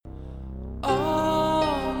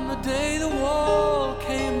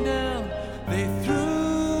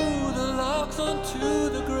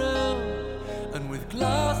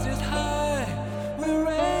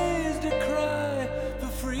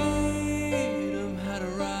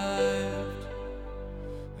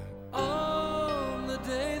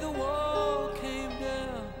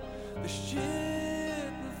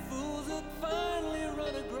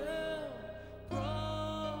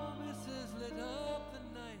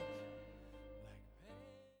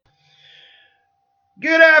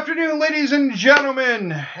Good afternoon, ladies and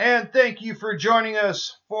gentlemen, and thank you for joining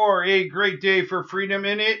us for a great day for freedom,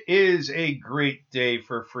 and it is a great day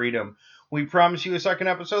for freedom. We promised you a second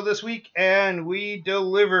episode this week, and we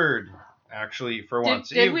delivered, actually, for once.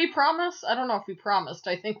 Did we promise? I don't know if we promised.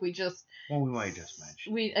 I think we just... Well, we might just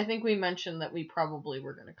mention. I think we mentioned that we probably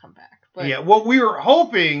were going to come back. But yeah, well, we were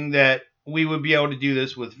hoping that we would be able to do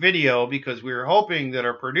this with video, because we were hoping that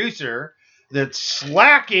our producer that's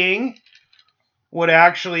slacking would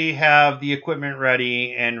actually have the equipment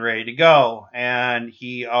ready and ready to go. And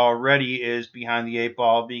he already is behind the eight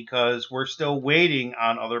ball because we're still waiting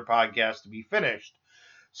on other podcasts to be finished.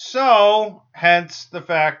 So, hence the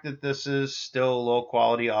fact that this is still low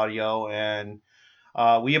quality audio, and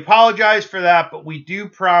we apologize for that, but we do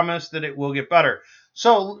promise that it will get better.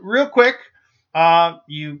 So, real quick,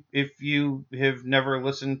 if you have never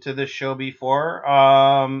listened to this show before,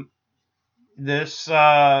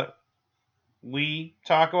 we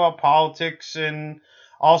talk about politics and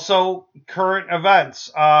also current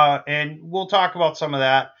events, and we'll talk about some of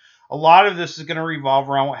that. A lot of this is going to revolve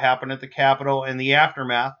around what happened at the Capitol and the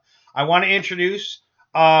aftermath. I want to introduce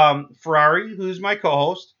Ferrari, who's my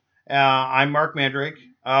co-host. I'm Mark Mandrake,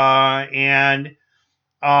 and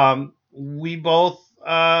we both,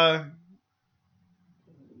 to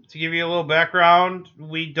give you a little background,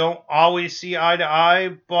 we don't always see eye to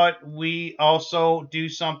eye, but we also do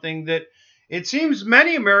something that it seems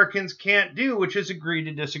many Americans can't do, which is agree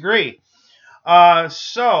to disagree.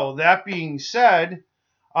 So, that being said,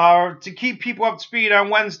 to keep people up to speed, on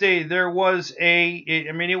Wednesday there was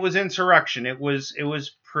it was insurrection. It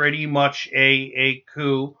was pretty much a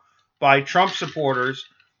coup by Trump supporters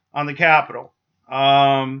on the Capitol.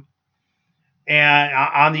 And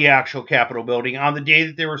on the actual Capitol building, on the day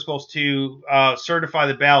that they were supposed to certify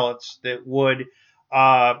the ballots that would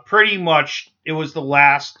pretty much, it was the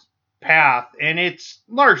last path, and it's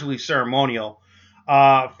largely ceremonial.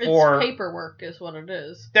 it's paperwork is what it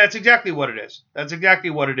is. That's exactly what it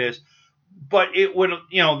is. But it would,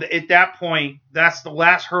 at that point, that's the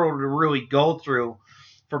last hurdle to really go through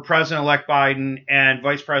for President-elect Biden and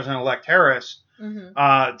Vice President-elect Harris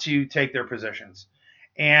to take their positions.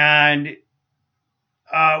 And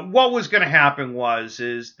what was going to happen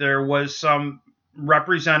is there was some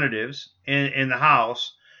representatives in the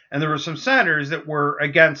House, and there were some senators that were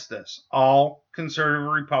against this. All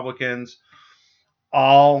conservative Republicans,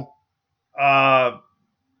 all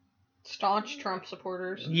staunch Trump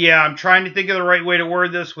supporters. Yeah, I'm trying to think of the right way to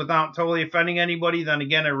word this without totally offending anybody. Then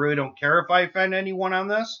again, I really don't care if I offend anyone on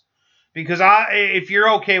this, because if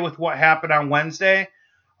you're okay with what happened on Wednesday,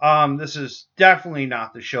 this is definitely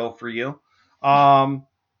not the show for you. At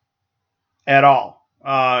all.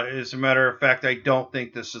 As a matter of fact, I don't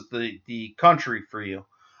think this is the country for you.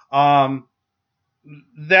 That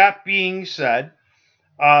being said,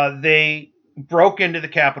 they broke into the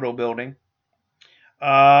Capitol building.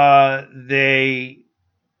 They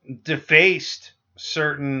defaced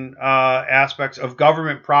certain aspects of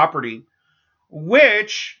government property,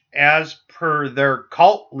 which, as per their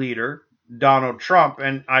cult leader, Donald Trump,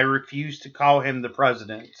 and I refuse to call him the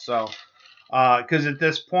president, so because at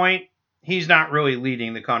this point, he's not really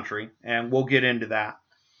leading the country, and we'll get into that,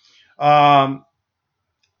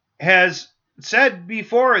 has said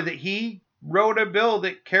before that he wrote a bill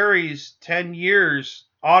that carries 10 years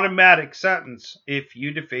automatic sentence if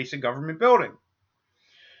you deface a government building.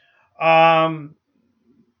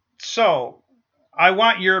 So, I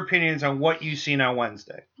want your opinions on what you've seen on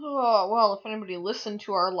Wednesday. Oh, well, if anybody listened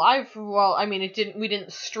to our live, we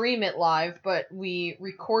didn't stream it live, but we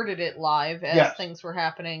recorded it live as things were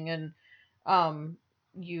happening, and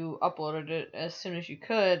you uploaded it as soon as you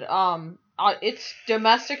could. It's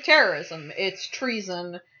domestic terrorism. It's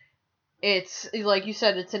treason. It's, like you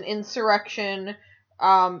said, it's an insurrection,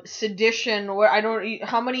 sedition.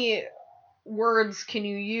 How many words can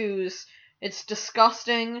you use? It's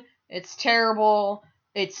disgusting. It's terrible.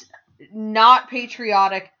 It's not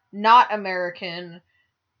patriotic, not American.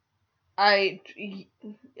 I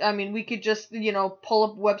mean, we could just, pull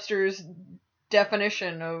up Webster's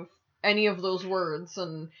definition of any of those words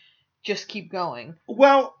and just keep going.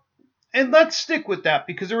 Well, and let's stick with that,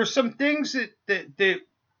 because there were some things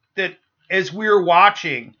that as we were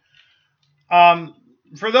watching,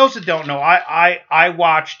 for those that don't know, I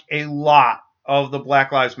watched a lot of the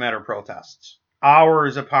Black Lives Matter protests.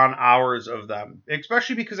 Hours upon hours of them,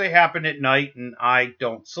 especially because they happen at night and I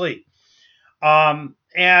don't sleep. And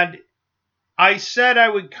I said I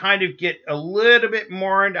would kind of get a little bit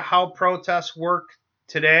more into how protests work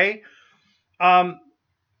today.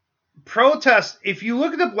 Protests, if you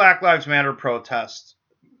look at the Black Lives Matter protests,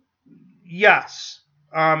 yes,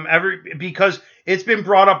 because It's been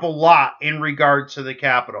brought up a lot in regards to the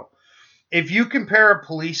Capitol. If you compare a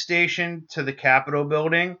police station to the Capitol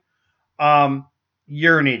building,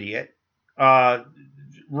 you're an idiot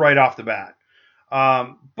right off the bat.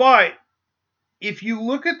 But if you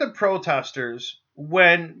look at the protesters,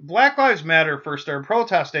 when Black Lives Matter first started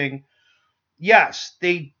protesting, yes,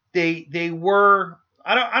 they were.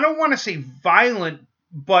 I don't want to say violent,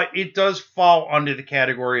 but it does fall under the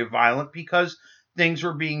category of violent because things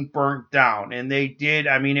were being burnt down, and they did.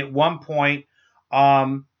 I mean, at one point,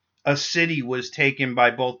 a city was taken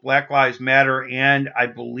by both Black Lives Matter and I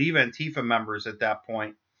believe Antifa members at that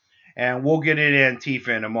point, and we'll get into Antifa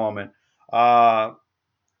in a moment. And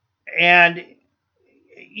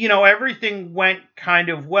everything went kind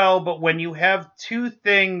of well, but when you have two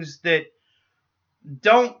things that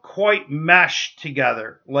don't quite mesh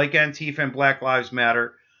together, like Antifa and Black Lives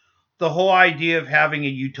Matter, the whole idea of having a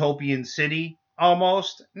utopian city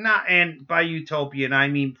almost, not, and by utopian, I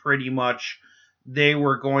mean pretty much they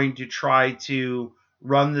were going to try to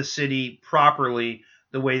run the city properly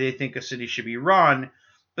the way they think a city should be run.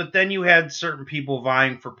 But then you had certain people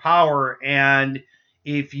vying for power, and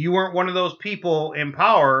if you weren't one of those people in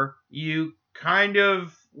power, you kind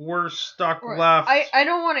of were stuck left. I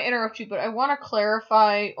don't want to interrupt you, but I want to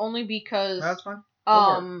clarify only because that's fine.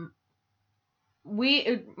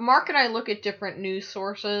 Mark and I look at different news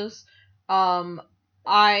sources.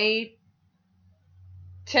 I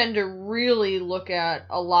tend to really look at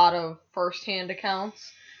a lot of first-hand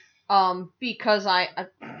accounts because I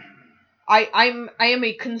am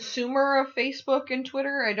a consumer of Facebook and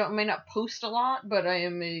Twitter. I may not post a lot, but I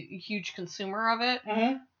am a huge consumer of it.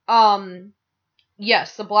 Mm-hmm.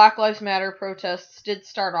 Yes, the Black Lives Matter protests did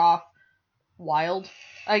start off wild,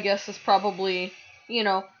 I guess is probably,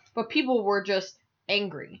 but people were just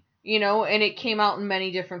angry, and it came out in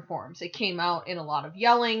many different forms. It came out in a lot of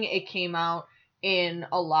yelling. It came out in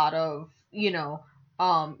a lot of,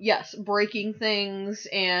 yes, breaking things,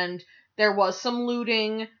 and there was some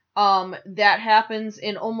looting. That happens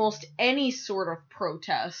in almost any sort of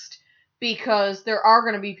protest because there are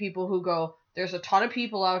going to be people who go, there's a ton of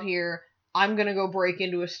people out here. I'm going to go break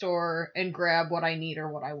into a store and grab what I need or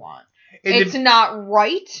what I want. It's not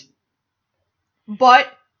right, but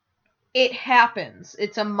it happens.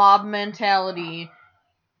 It's a mob mentality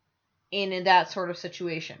in that sort of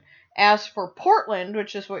situation. As for Portland,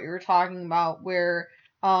 which is what you were talking about, where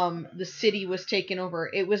the city was taken over,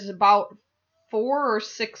 it was about 4 or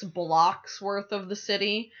 6 blocks worth of the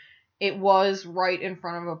city. It was right in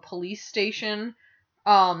front of a police station,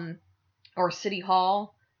 or city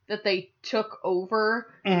hall that they took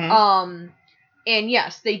over. Mm-hmm. And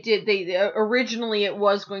yes, they did. They originally it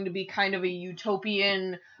was going to be kind of a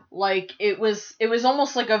utopian, like it was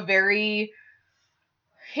almost like a very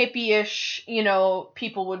hippie-ish,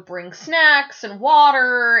 people would bring snacks and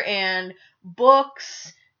water and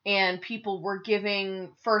books, and people were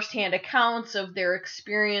giving firsthand accounts of their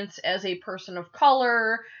experience as a person of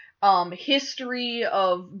color, history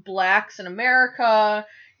of blacks in America,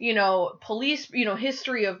 police,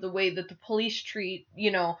 history of the way that the police treat,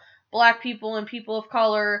 black people and people of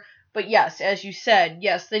color. But yes, as you said,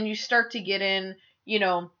 yes, then you start to get in,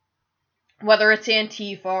 whether it's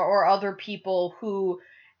Antifa or other people who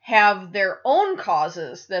have their own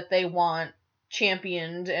causes that they want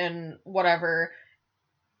championed and whatever.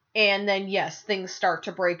 And then, yes, things start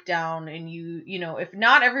to break down, and if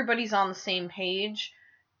not everybody's on the same page,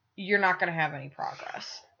 you're not going to have any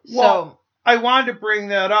progress. Well, I wanted to bring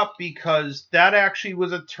that up because that actually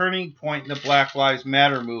was a turning point in the Black Lives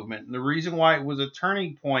Matter movement. And the reason why it was a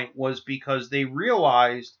turning point was because they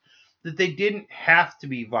realized that they didn't have to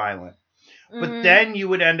be violent. Mm-hmm. But then you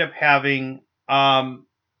would end up having,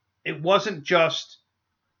 it wasn't just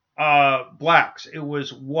blacks, it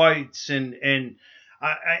was whites and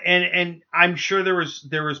I'm sure there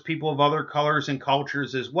was people of other colors and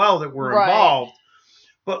cultures as well that were involved.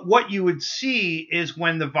 But what you would see is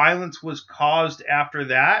when the violence was caused after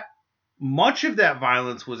that, much of that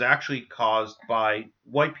violence was actually caused by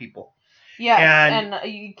white people. Yes,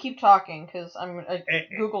 and you keep talking because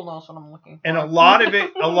Google knows what I'm looking for. And a lot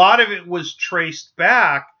of it was traced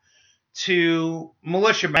back to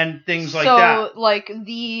militiamen and things like that. So, like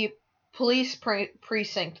the police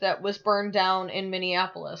precinct that was burned down in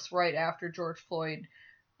Minneapolis right after George Floyd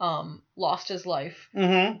lost his life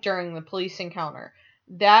during the police encounter.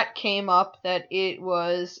 That came up that it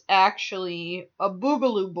was actually a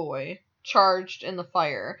Boogaloo boy charged in the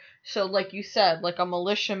fire. So, like you said, like a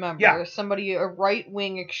militia member, somebody, a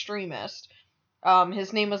right-wing extremist.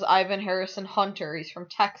 His name was Ivan Harrison Hunter. He's from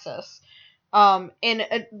Texas. And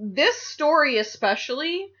this story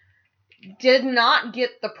especially did not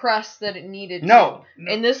get the press that it needed No.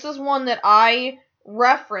 to. And this is one that I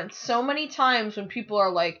reference so many times when people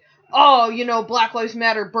are like, oh, you know, Black Lives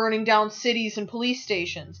Matter burning down cities and police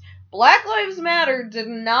stations. Black Lives Matter did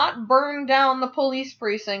not burn down the police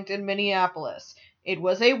precinct in Minneapolis. It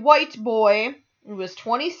was a white boy who was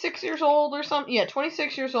 26 years old or something. Yeah,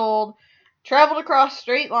 26 years old, traveled across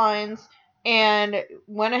straight lines, and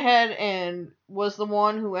went ahead and was the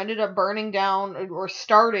one who ended up burning down or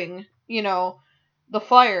starting, you know, the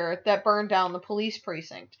fire that burned down the police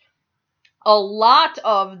precinct. A lot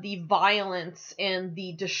of the violence and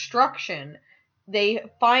the destruction, they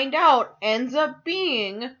find out, ends up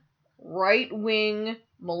being right-wing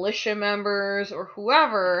militia members or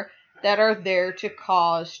whoever that are there to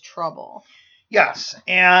cause trouble. Yes,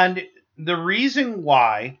 and the reason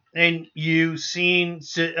why, and you've seen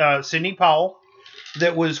Sidney Powell,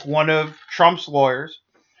 that was one of Trump's lawyers,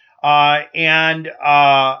 and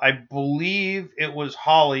I believe it was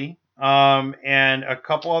Hawley, and a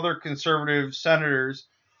couple other conservative senators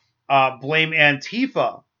blame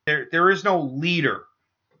Antifa. There is no leader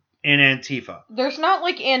in Antifa. There's not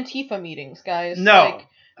like Antifa meetings, guys. No. Like,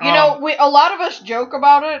 you know, a lot of us joke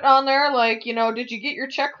about it on there. Like, you know, did you get your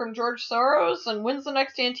check from George Soros? And when's the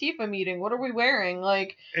next Antifa meeting? What are we wearing?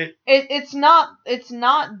 Like, it's not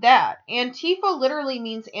that. Antifa literally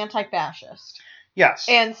means anti-fascist. Yes.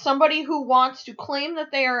 And somebody who wants to claim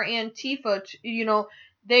that they are Antifa, you know,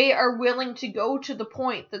 they are willing to go to the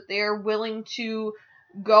point that they are willing to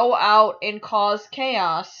go out and cause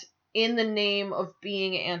chaos in the name of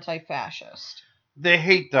being anti-fascist. They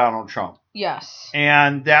hate Donald Trump. Yes.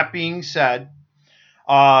 And that being said,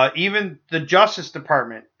 even the Justice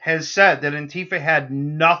Department has said that Antifa had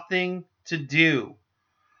nothing to do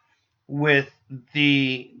with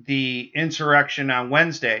the insurrection on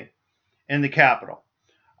Wednesday in the Capitol.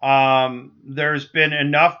 There's been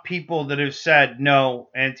enough people that have said, no,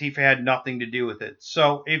 Antifa had nothing to do with it.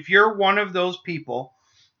 So if you're one of those people,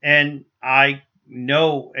 and I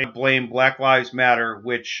know I blame Black Lives Matter,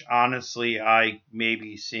 which honestly, I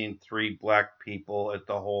maybe seen 3 black people at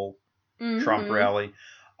the whole Trump rally.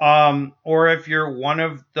 Or if you're one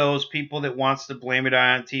of those people that wants to blame it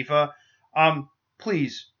on Antifa,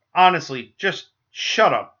 please, honestly, just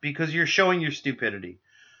shut up, because you're showing your stupidity.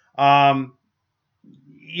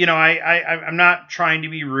 You know, I'm not trying to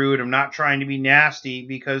be rude. I'm not trying to be nasty,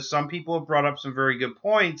 because some people have brought up some very good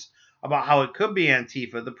points about how it could be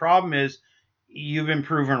Antifa. The problem is you've been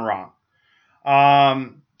proven wrong.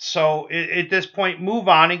 So at this point, move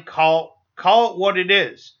on and call it what it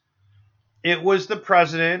is. It was the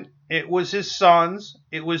president. It was his sons.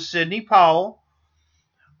 It was Sidney Powell.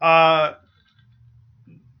 It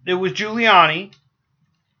was Giuliani.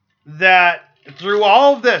 That through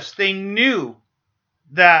all of this, they knew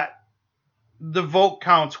that the vote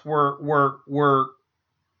counts were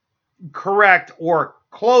correct, or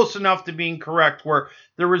close enough to being correct, where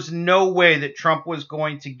there was no way that Trump was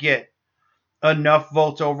going to get enough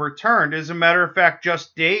votes overturned. As a matter of fact,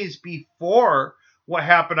 just days before what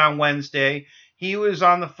happened on Wednesday, he was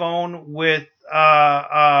on the phone with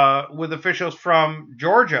officials from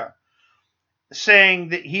Georgia, saying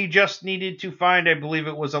that he just needed to find, I believe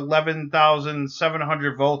it was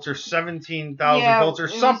 11,700 votes or 17,000 votes or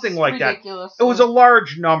something like ridiculous. That. It was a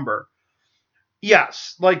large number.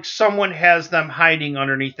 Yes, like someone has them hiding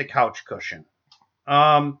underneath the couch cushion.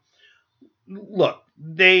 Look,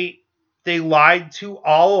 they lied to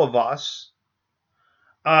all of us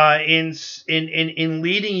in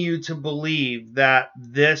leading you to believe that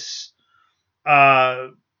this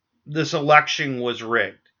election was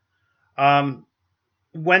rigged.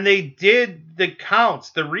 When they did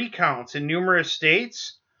the recounts in numerous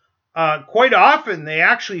states, quite often they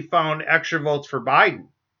actually found extra votes for Biden.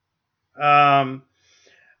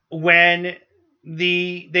 When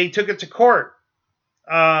they took it to court,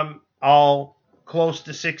 all close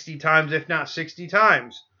to 60 times, if not 60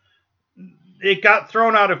 times, it got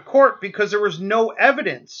thrown out of court because there was no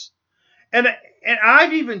evidence. And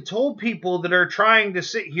I've even told people that are trying to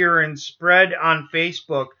sit here and spread on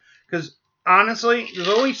Facebook, because honestly, there's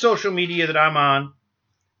only social media that I'm on,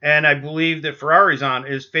 and I believe that Ferrari's on,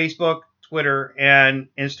 is Facebook, Twitter, and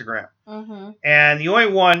Instagram. Mm-hmm. And the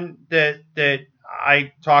only one that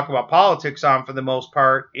I talk about politics on for the most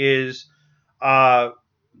part is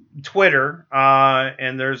Twitter,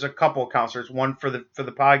 and there's a couple accounts. There's one for the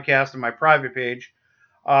podcast and my private page,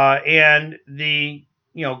 and the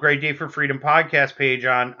Great Day for Freedom podcast page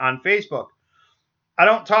on Facebook. I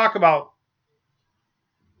don't talk about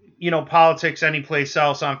politics anyplace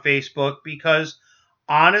else on Facebook, because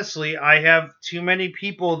honestly, I have too many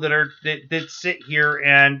people that sit here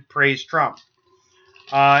and praise Trump.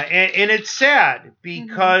 And it's sad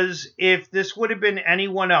because if this would have been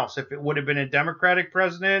anyone else, if it would have been a Democratic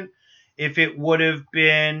president, if it would have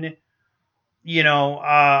been,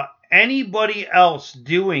 anybody else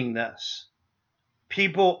doing this,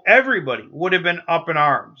 everybody would have been up in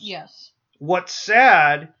arms. Yes. What's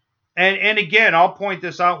sad, and again, I'll point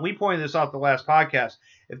this out. We pointed this out the last podcast.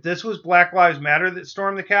 If this was Black Lives Matter that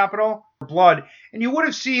stormed the Capitol, blood, and you would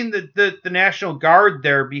have seen the National Guard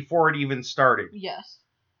there before it even started. Yes.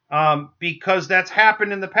 Because that's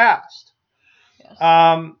happened in the past. Yes.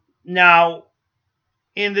 Now,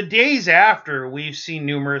 in the days after, we've seen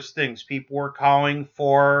numerous things. People were calling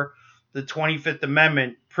for the 25th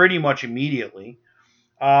Amendment pretty much immediately.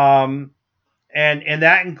 And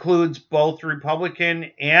that includes both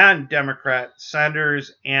Republican and Democrat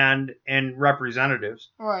senators and representatives.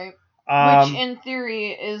 Right. Which, in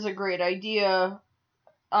theory, is a great idea.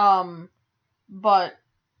 But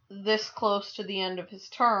this close to the end of his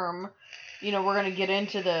term, we're going to get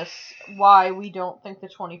into this, why we don't think the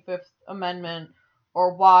 25th Amendment,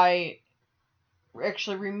 or why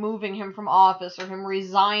actually removing him from office or him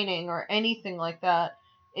resigning or anything like that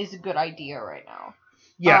is a good idea right now.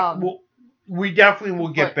 Yeah, we definitely will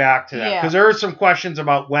get back to that, because there are some questions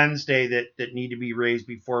about Wednesday that need to be raised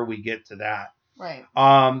before we get to that. Right.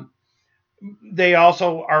 They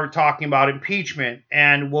also are talking about impeachment,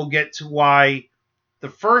 and we'll get to why the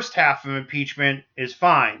first half of impeachment is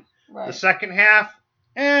fine. Right. The second half,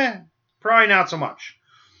 probably not so much.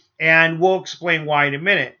 And we'll explain why in a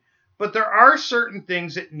minute. But there are certain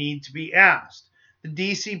things that need to be asked. The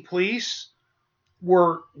DC police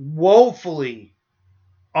were woefully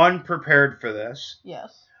unprepared for this.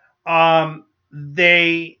 Yes.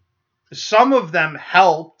 Some of them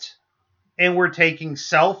helped and were taking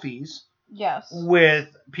selfies. Yes. With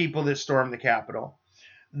people that stormed the Capitol.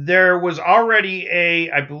 There was already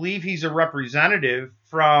I believe he's a representative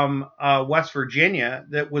from West Virginia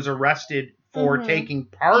that was arrested for taking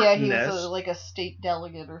part in this. Yeah, he was like a state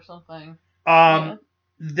delegate or something.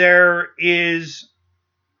 There is,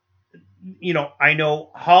 I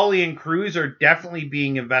know Hawley and Cruz are definitely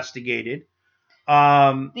being investigated. The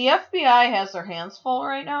FBI has their hands full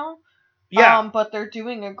right now. Yeah. But they're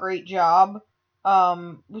doing a great job.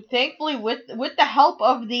 Thankfully, with the help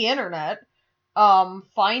of the internet,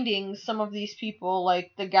 finding some of these people,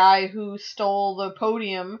 like the guy who stole the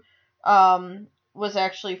podium, was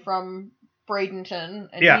actually from Bradenton,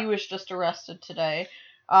 and he was just arrested today.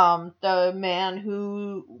 The man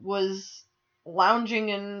who was lounging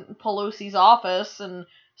in Pelosi's office and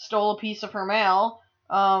stole a piece of her mail,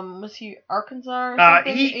 was he Arkansas or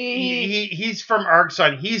something? He's from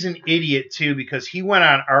Arkansas. He's an idiot too, because he went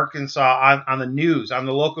on Arkansas on the news, on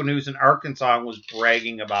the local news in Arkansas, and was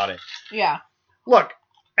bragging about it. Yeah. Look,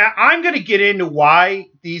 I'm going to get into why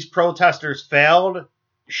these protesters failed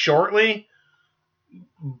shortly,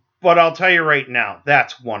 but I'll tell you right now,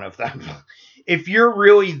 that's one of them. If you're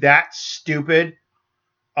really that stupid,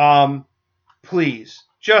 please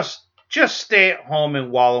just stay at home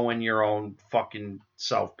and wallow in your own fucking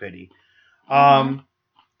self-pity.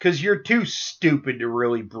 Because you're too stupid to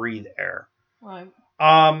really breathe air. Right.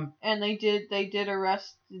 And they did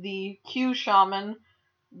arrest the Q shaman.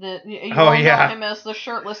 You know him as the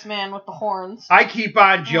shirtless man with the horns. I keep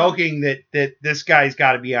on joking that this guy's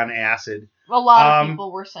got to be on acid. A lot of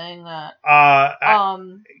people were saying that.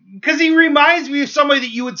 Because he reminds me of somebody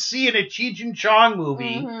that you would see in a Cheech and Chong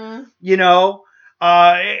movie.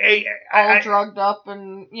 All drugged up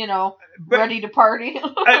and, ready to party.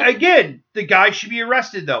 Again, the guy should be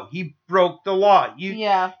arrested, though. He broke the law.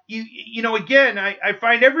 Again, I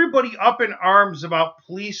find everybody up in arms about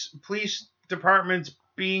police departments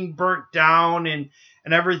being burnt down and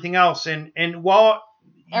everything else. And while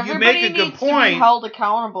you make a good point, everybody needs to be held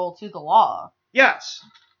accountable to the law. Yes.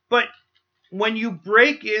 But when you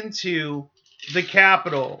break into the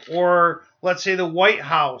Capitol, or let's say the White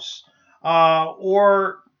House,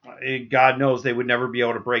 or God knows they would never be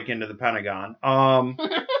able to break into the Pentagon.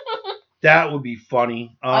 That would be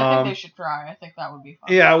funny. I think they should try. I think that would be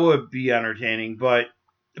fun. Yeah, it would be entertaining. But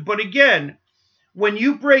again, when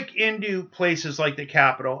you break into places like the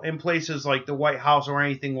Capitol and places like the White House or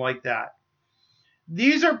anything like that,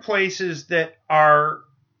 these are places that are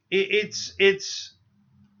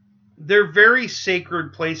they're very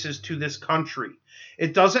sacred places to this country.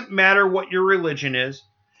 It doesn't matter what your religion is.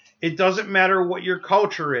 It doesn't matter what your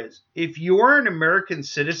culture is. If you're an American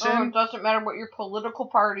citizen... it doesn't matter what your political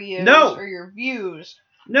party is or your views.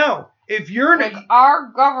 No. If you're...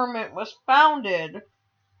 our government was founded,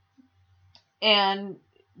 and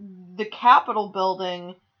the Capitol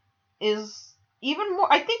building is even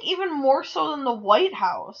more... I think even more so than the White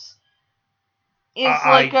House.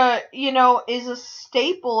 is a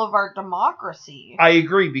staple of our democracy. I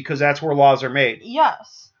agree, because that's where laws are made.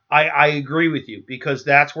 Yes. I agree with you, because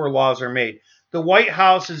that's where laws are made. The White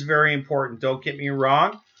House is very important. Don't get me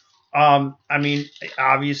wrong. I mean,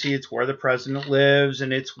 obviously, it's where the president lives,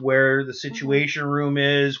 and it's where the Situation Room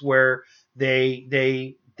is, where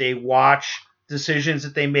they watch decisions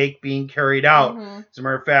that they make being carried out. As a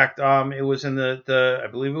matter of fact, it was in the I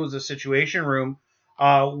believe it was the Situation Room,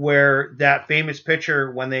 where that famous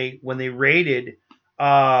picture when they raided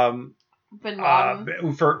Bin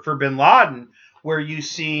Laden. For Bin Laden, where you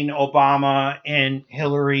seen Obama and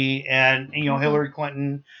Hillary and Hillary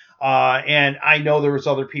Clinton, and I know there was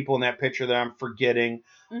other people in that picture that I'm forgetting,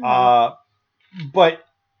 but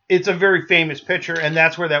it's a very famous picture, and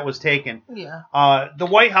that's where that was taken. Yeah. The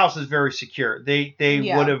White House is very secure. They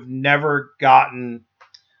would have never gotten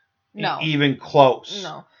even close.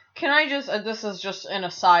 No. Can I just? This is just an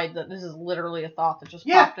aside. That this is literally a thought that just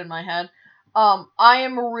popped in my head. I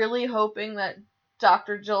am really hoping that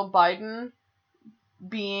Dr. Jill Biden,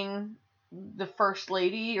 being the first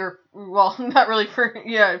lady, not really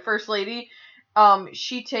first lady,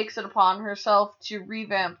 she takes it upon herself to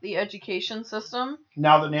revamp the education system.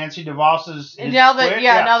 Now that Nancy DeVos is now quit,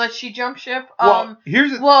 that she jumped ship. Well,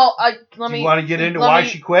 here's the. Well, do you want to get into why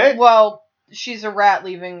she quit? Well, she's a rat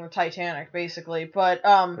leaving the Titanic, basically. But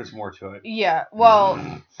there's more to it. Yeah. Well,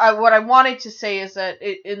 what I wanted to say is that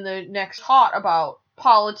in the next taught about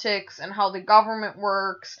politics and how the government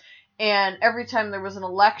works, and every time there was an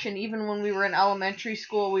election, even when we were in elementary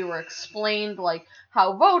school, we were explained like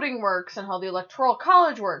how voting works and how the Electoral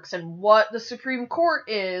College works and what the Supreme Court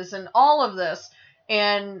is and all of this.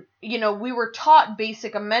 And, we were taught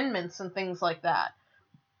basic amendments and things like that.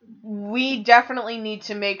 We definitely need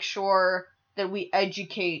to make sure that we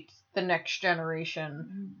educate the next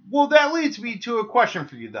generation. Well, that leads me to a question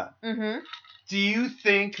for you then. Mm-hmm. Do you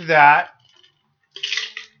think that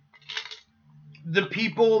the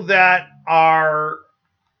people that are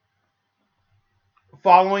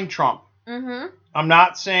following Trump, I'm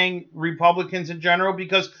not saying Republicans in general,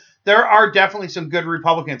 because there are definitely some good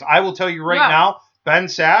Republicans. I will tell you right now, Ben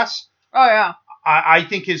Sass, I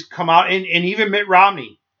think has come out, and even Mitt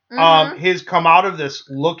Romney, has come out of this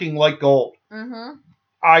looking like gold.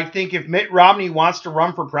 I think if Mitt Romney wants to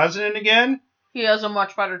run for president again, he has a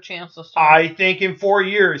much better chance this time. I think in 4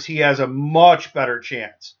 years he has a much better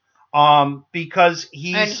chance. Because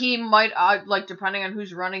he might, depending on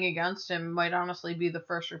who's running against him, might honestly be the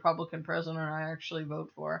first Republican president I actually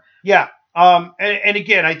vote for. Yeah. And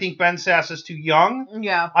again, I think Ben Sass is too young.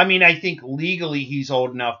 Yeah. I mean, I think legally he's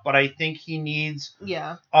old enough, but I think he needs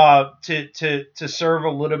to serve a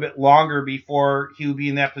little bit longer before he would be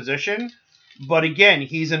in that position. But again,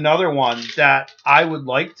 he's another one that I would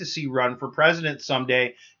like to see run for president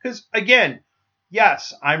someday. Because again,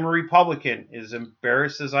 yes, I'm a Republican. As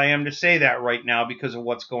embarrassed as I am to say that right now because of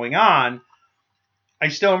what's going on, I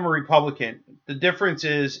still am a Republican. The difference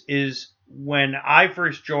is when I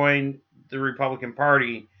first joined the Republican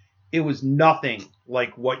Party, it was nothing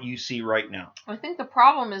like what you see right now. I think the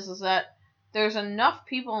problem is that there's enough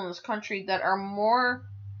people in this country that are more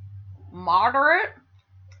moderate.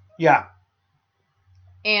 Yeah.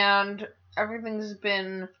 And everything's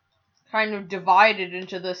been kind of divided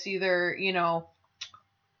into this either,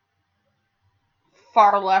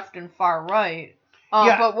 far left and far right.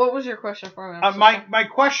 But what was your question for me? My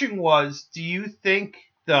question was, do you think,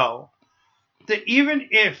 though, that even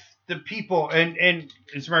if the people, and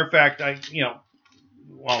as a matter of fact,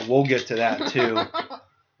 we'll get to that too.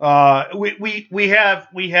 We have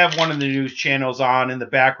one of the news channels on in the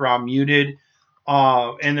background muted,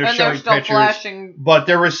 and they're showing still pictures. Flashing. But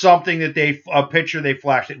there was something a picture they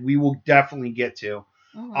flashed that we will definitely get to,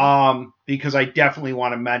 because I definitely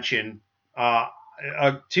want to mention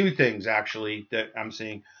two things actually that I'm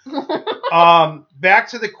seeing. Back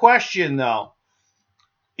to the question though,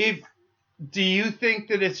 do you think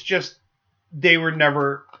that it's just they were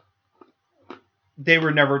never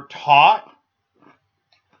taught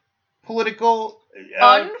political?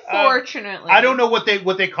 Unfortunately, I don't know what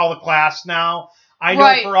they call the class now. I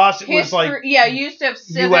know for us it was like you used to have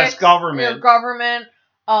civics, U.S. government,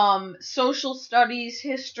 social studies,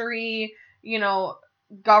 history.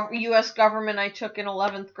 U.S. government I took in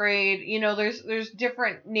 11th grade. There's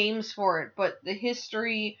different names for it, but the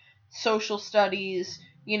history, social studies,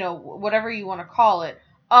 whatever you want to call it.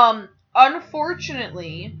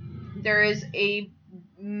 Unfortunately, there is a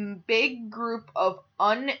big group of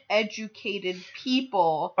uneducated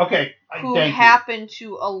people who happen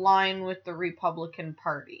to align with the Republican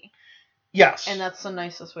Party. Yes. And that's the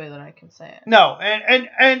nicest way that I can say it. No,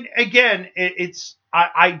 and again, it's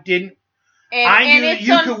I didn't.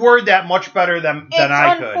 You could word that much better than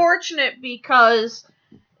I could. It's unfortunate because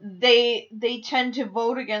they tend to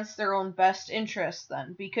vote against their own best interests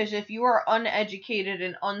then. Because if you are uneducated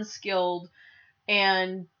and unskilled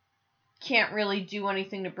and can't really do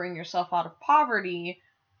anything to bring yourself out of poverty,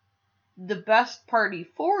 the best party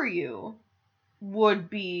for you would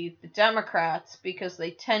be the Democrats, because they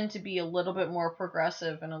tend to be a little bit more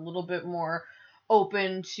progressive and a little bit more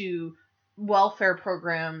open to welfare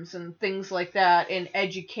programs and things like that, and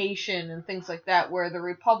education and things like that, where the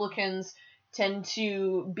Republicans tend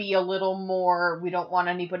to be a little more, we don't want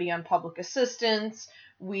anybody on public assistance,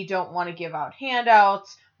 we don't want to give out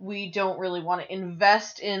handouts, we don't really want to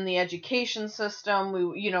invest in the education system,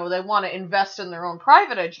 they want to invest in their own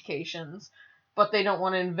private educations, but they don't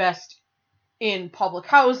want to invest in public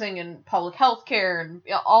housing and public health care and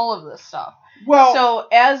all of this stuff. Well, so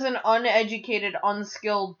as an uneducated,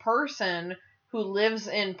 unskilled person who lives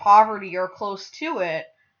in poverty or close to it,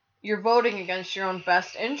 you're voting against your own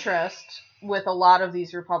best interest with a lot of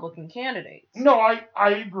these Republican candidates. No, I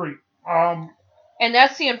agree. And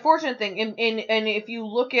that's the unfortunate thing. And if you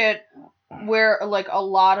look at where, like, a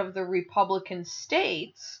lot of the Republican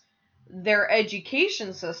states, their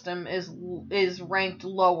education system is ranked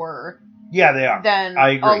lower. Yeah, they are. Than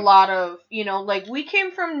I agree. A lot of, like, we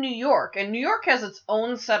came from New York, and New York has its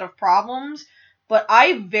own set of problems, but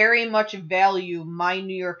I very much value my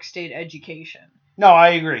New York State education. No,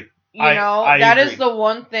 I agree. I that agree. Is the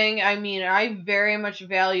one thing, I very much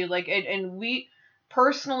value, like, and we,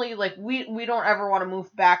 personally, like, we don't ever want to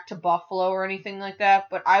move back to Buffalo or anything like that,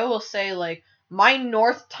 but I will say, like, my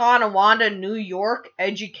North Tonawanda, New York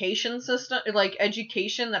education system, like,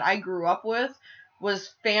 education that I grew up with,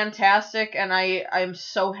 was fantastic, and I'm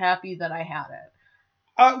so happy that I had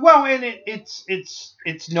it. Well, and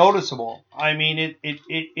it's noticeable. I mean,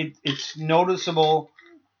 it's noticeable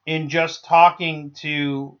in just talking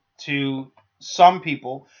to some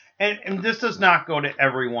people, and this does not go to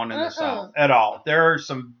everyone in the South at all. There are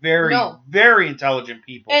some very very intelligent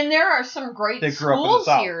people, and there are some great schools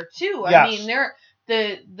here too. Yes. I mean,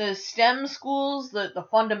 the STEM schools, the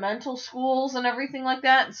fundamental schools, and everything like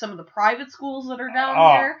that, and some of the private schools that are down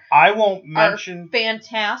here. I won't mention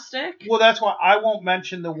fantastic. Well, that's why I won't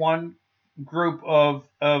mention the one group of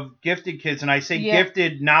gifted kids, and I say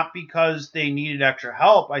gifted not because they needed extra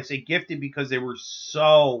help. I say gifted because they were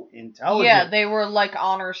so intelligent. Yeah, they were like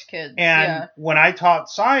honors kids. And when I taught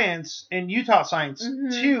science, and you taught science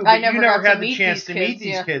too, but you never had the chance to meet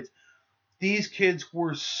these kids. These kids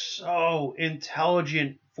were so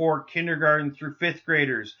intelligent for kindergarten through fifth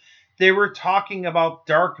graders. They were talking about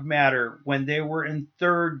dark matter when they were in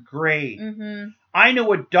third grade. Mm-hmm. I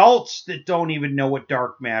know adults that don't even know what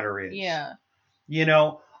dark matter is. Yeah.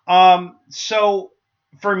 So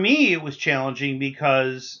for me, it was challenging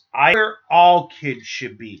because where all kids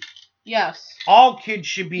should be. Yes. All kids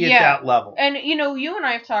should be at that level. And, you and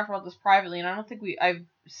I have talked about this privately, and I don't think I've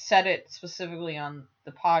said it specifically on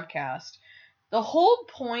the podcast. The whole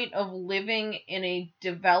point of living in a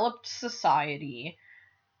developed society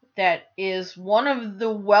that is one of the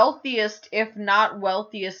wealthiest, if not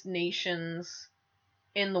wealthiest, nations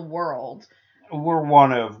in the world. We're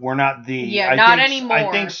not the... Yeah, not anymore. I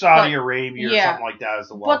think Saudi Arabia or something like that is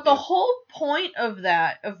the wealthiest. But the whole point of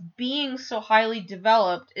that, of being so highly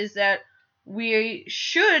developed, is that we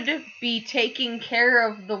should be taking care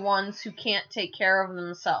of the ones who can't take care of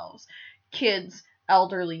themselves. Kids,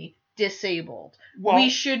 elderly, disabled. We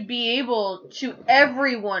should be able to,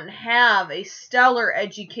 everyone, have a stellar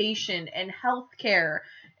education and health care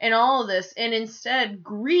and all of this, and instead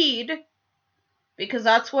greed, because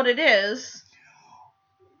that's what it is,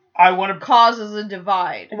 causes a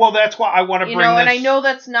divide. Well, that's why I want to bring this... and I know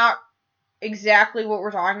that's not exactly what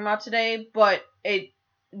we're talking about today, but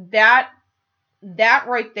that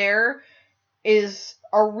right there is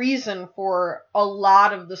a reason for a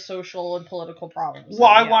lot of the social and political problems.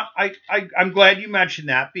 Well, I'm glad you mentioned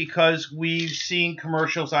that, because we've seen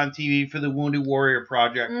commercials on TV for the Wounded Warrior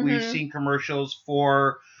Project. Mm-hmm. We've seen commercials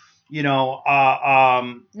for,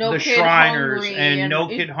 the Shriners and No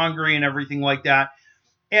Kid Hungry and everything like that.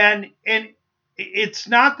 And it's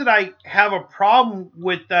not that I have a problem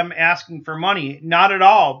with them asking for money, not at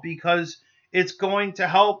all, because it's going to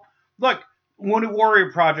help. Look, Wounded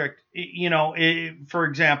Warrior Project, for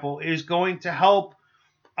example, is going to help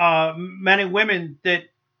men and women that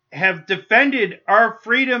have defended our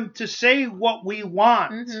freedom to say what we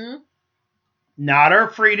want. Mm-hmm. Not our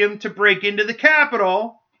freedom to break into the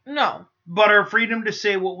Capitol. No. But our freedom to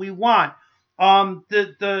say what we want.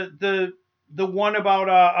 The one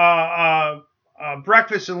about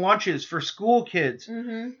breakfast and lunches for school kids.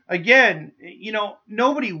 Mm-hmm. Again,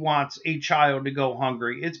 nobody wants a child to go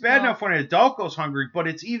hungry. It's bad enough when an adult goes hungry, but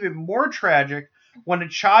it's even more tragic when a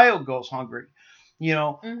child goes hungry.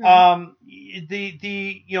 For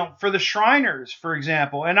the Shriners, for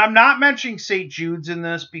example, and I'm not mentioning St. Jude's in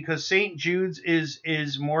this because St. Jude's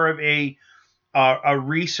is more of a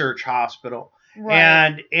research hospital,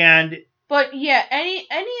 right? And but yeah, any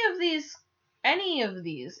of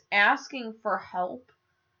these asking for help,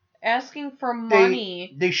 asking for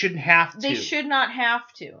money, they shouldn't have to. They should not have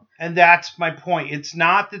to. And that's my point. It's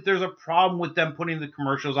not that there's a problem with them putting the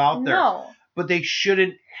commercials out there. No. But they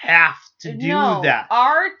shouldn't have to do that.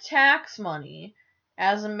 Our tax money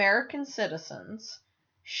as American citizens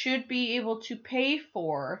should be able to pay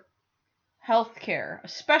for health care,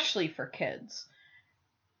 especially for kids.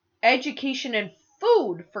 Education and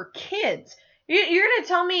food for kids. You're going to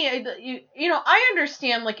tell me, I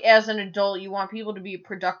understand, like, as an adult, you want people to be a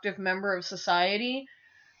productive member of society.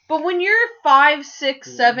 But when you're 5,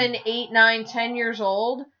 6, 7, 8, 9, 10 years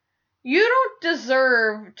old, you don't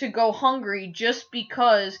deserve to go hungry just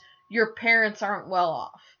because your parents aren't well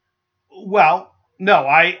off. Well, no,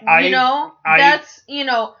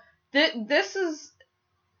 this is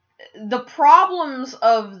the problems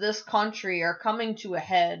of this country are coming to a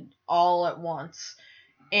head all at once,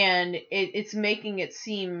 and it's making it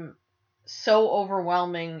seem so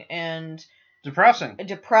overwhelming and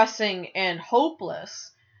depressing and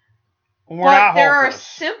hopeless. But there are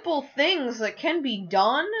simple things that can be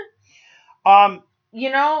done. And we're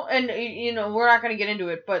not going to get into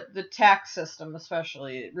it, but the tax system,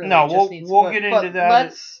 especially, it really we'll get into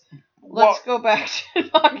that. Let's go back to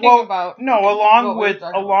talking about. No,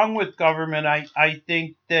 along with government, I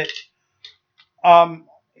think that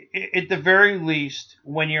at the very least,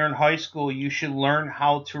 when you're in high school, you should learn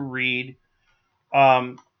how to read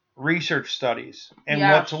research studies and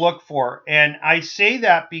what to look for. And I say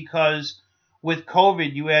that because with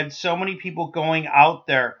COVID, you had so many people going out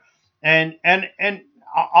there, and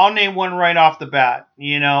I'll name one right off the bat.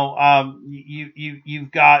 You've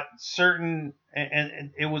got certain,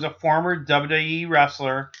 and it was a former WWE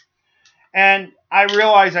wrestler, and I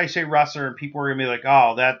realize I say wrestler, and people are gonna be like,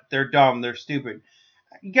 "Oh, they're dumb, they're stupid."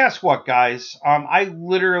 Guess what, guys? I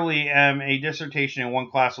literally am a dissertation in one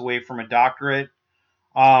class away from a doctorate.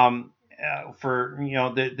 For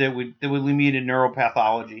that would lead me to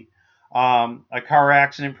neuropathology. A car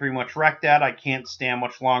accident pretty much wrecked that. I can't stand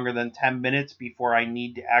much longer than 10 minutes before I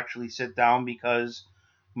need to actually sit down because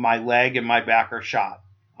my leg and my back are shot.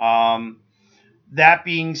 That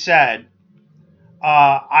being said,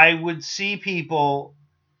 I would see people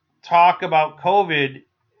talk about COVID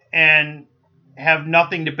and have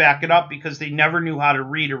nothing to back it up because they never knew how to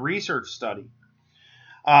read a research study.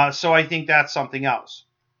 So I think that's something else.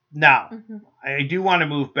 Now, I do want to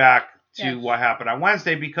move back to what happened on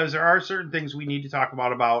Wednesday because there are certain things we need to talk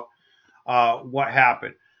about what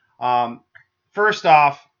happened. First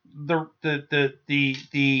off,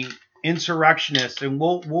 the insurrectionists, and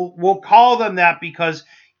we'll call them that because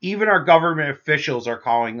even our government officials are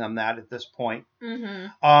calling them that at this point.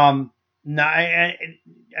 No, I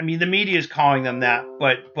mean the media is calling them that,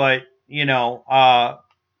 but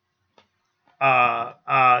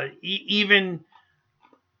even.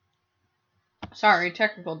 Sorry,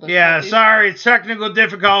 technical difficulties. Yeah, sorry, it's technical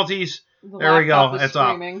difficulties. There we go. That's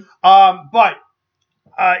screaming. But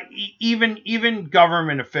even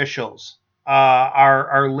government officials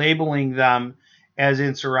are labeling them as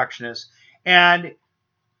insurrectionists, and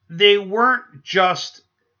they weren't just.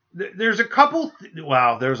 There's a couple.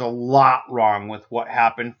 There's a lot wrong with what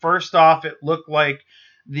happened. First off, it looked like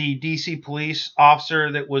the DC police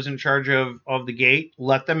officer that was in charge of the gate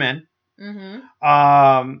let them in.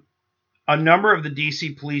 A number of the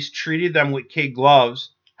DC police treated them with kid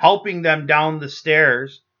gloves, helping them down the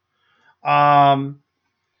stairs. There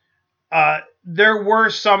were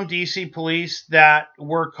some DC police that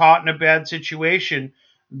were caught in a bad situation.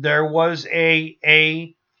 There was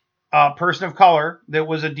a person of color that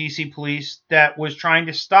was a DC police that was trying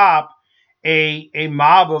to stop a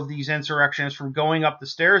mob of these insurrectionists from going up the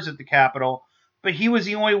stairs at the Capitol, but he was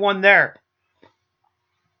the only one there.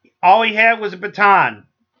 All he had was a baton.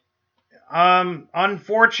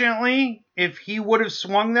 Unfortunately, if he would have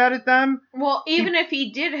swung that at them... Well, even if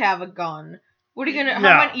he did have a gun, what are you going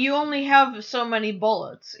to... You only have so many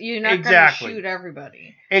bullets. You're not going to shoot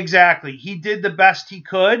everybody. Exactly. He did the best he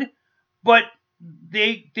could, but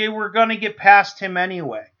they were going to get past him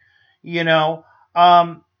anyway.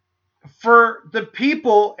 For the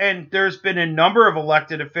people, and there's been a number of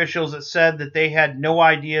elected officials that said that they had no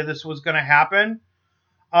idea this was going to happen.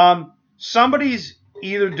 Somebody's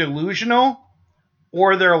either delusional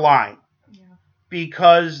or they're lying. Yeah.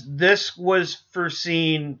 Because this was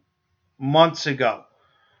foreseen months ago.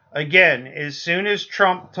 Again, as soon as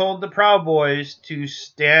Trump told the Proud Boys to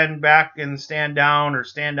stand back and stand down, or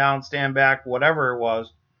stand down, stand back, whatever it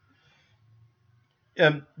was,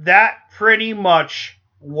 that pretty much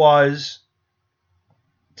was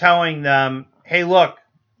telling them, hey, look,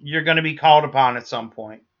 you're going to be called upon at some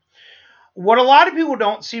point. What a lot of people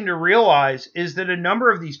don't seem to realize is that a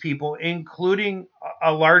number of these people, including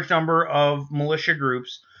a large number of militia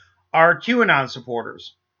groups, are QAnon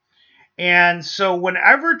supporters. And so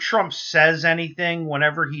whenever Trump says anything,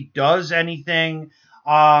 whenever he does anything,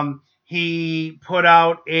 he put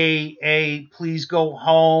out a please go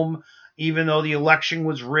home, even though the election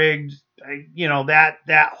was rigged,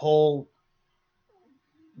 that whole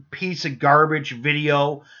piece of garbage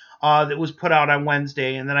video that was put out on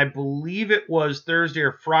Wednesday. And then I believe it was Thursday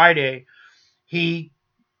or Friday, he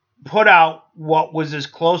put out what was as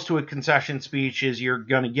close to a concession speech as you're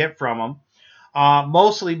going to get from him.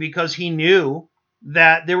 Mostly because he knew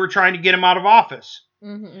that they were trying to get him out of office.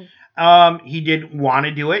 Mm-hmm. He didn't want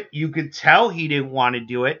to do it. You could tell he didn't want to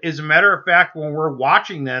do it. As a matter of fact, when we're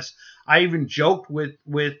watching this, I even joked with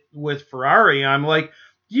Ferrari. I'm like,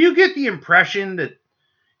 do you get the impression that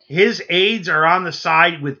his aides are on the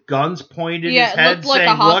side with guns pointed at his head, it looked like saying,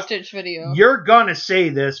 a hostage video. You're gonna say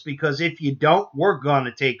this, because if you don't, we're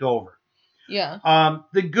gonna take over. Yeah.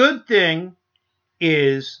 The good thing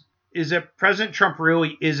is that President Trump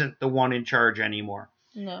really isn't the one in charge anymore.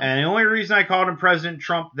 No. And the only reason I called him President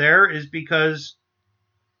Trump there is because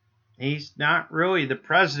he's not really the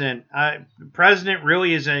president. The president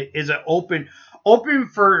really is a open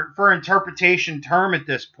for interpretation term at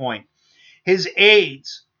this point. His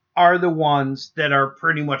aides are the ones that are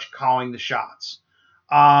pretty much calling the shots.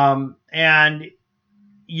 And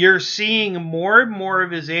you're seeing more and more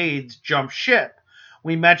of his aides jump ship.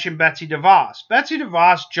 We mentioned Betsy DeVos. Betsy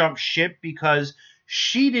DeVos jumped ship because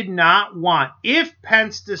she did not want, if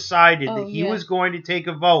Pence decided that he was going to take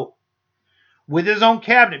a vote with his own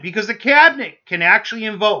cabinet, because the cabinet can actually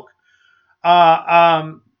invoke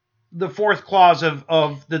the fourth clause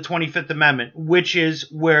of the 25th Amendment, which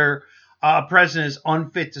is where a president is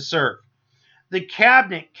unfit to serve. The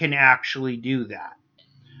cabinet can actually do that.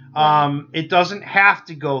 It doesn't have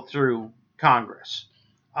to go through Congress.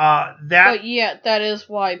 But yeah, that is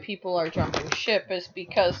why people are jumping ship, is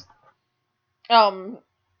because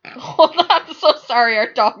hold on, I'm so sorry,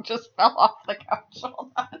 our dog just fell off the couch.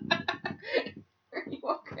 Hold on. Are you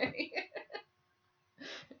okay?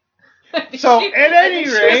 So at any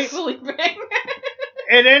rate, sleeping.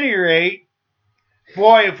 At any rate,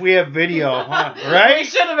 boy, if we have video, huh? Right? We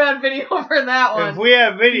should have had video for that one. If we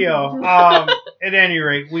have video, at any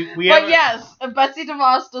rate, we But yes, Betsy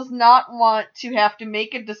DeVos does not want to have to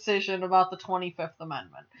make a decision about the 25th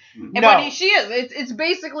Amendment. No. But she is. It's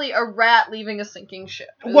basically a rat leaving a sinking ship.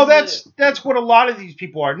 Well, that's what a lot of these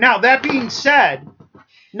people are. Now, that being said,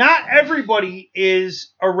 not everybody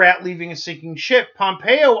is a rat leaving a sinking ship.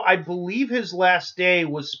 Pompeo, I believe his last day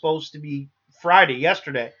was supposed to be Friday,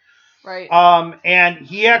 yesterday. Right. And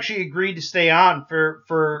he actually agreed to stay on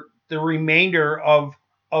for the remainder of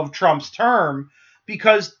Trump's term,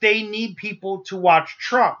 because they need people to watch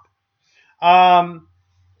Trump.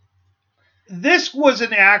 This was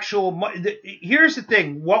an actual... Here's the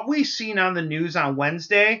thing. What we seen on the news on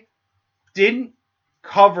Wednesday didn't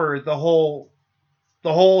cover the whole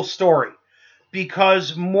story,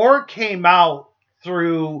 because more came out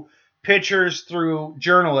through pictures, through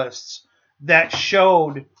journalists, that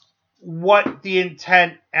showed what the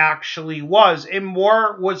intent actually was. And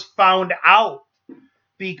more was found out,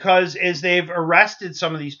 because as they've arrested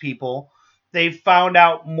some of these people, they've found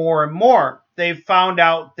out more and more. They've found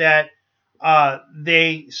out that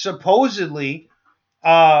they supposedly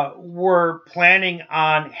were planning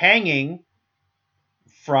on hanging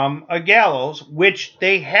from a gallows, which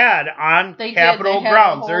they had on Capitol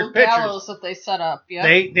grounds. There's pictures. Gallows that they set up. Yeah.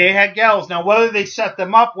 They had gallows. Now, whether they set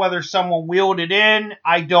them up, whether someone wheeled it in,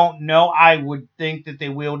 I don't know. I would think that they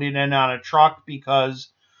wheeled it in on a truck, because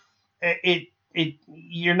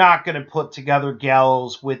you're not going to put together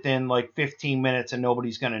gallows within like 15 minutes and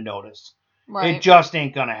nobody's going to notice. Right. It just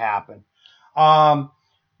ain't going to happen.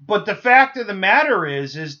 But the fact of the matter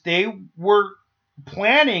is they were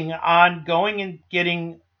planning on going and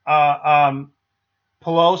getting Pelosi,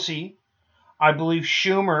 I believe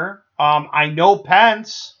Schumer. I know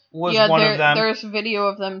Pence was one of them. There's video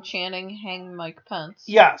of them chanting "Hang Mike Pence."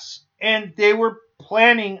 Yes, and they were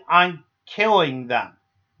planning on killing them.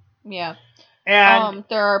 Yeah. And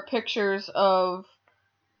there are pictures of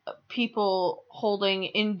people holding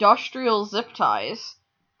industrial zip ties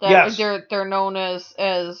That they're known as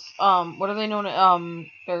what are they known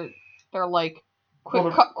as? They're like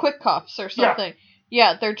quick cuffs or something.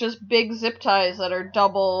 Yeah, they're just big zip ties that are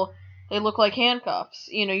double. They look like handcuffs.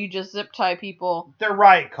 You just zip tie people. They're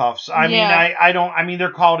riot cuffs. I mean,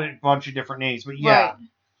 they're called a bunch of different names, but yeah. Right.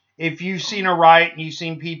 If you've seen a riot and you've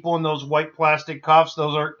seen people in those white plastic cuffs,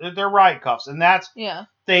 they're riot cuffs, and that's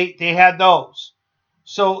they had those.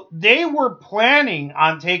 So they were planning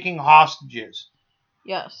on taking hostages.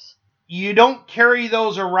 Yes. You don't carry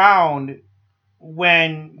those around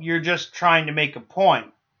when you're just trying to make a point.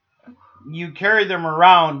 You carry them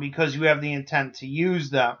around because you have the intent to use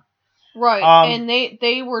them. Right, and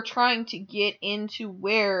they were trying to get into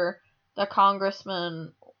where the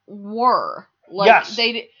congressmen were. Yes.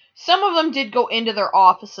 Some of them did go into their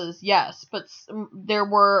offices, yes, but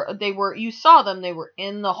you saw them, they were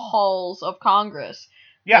in the halls of Congress.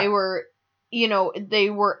 Yeah. They were, they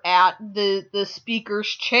were at the speaker's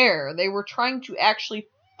chair. They were trying to actually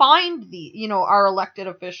find our elected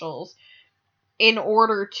officials in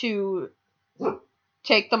order to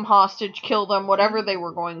take them hostage, kill them, whatever they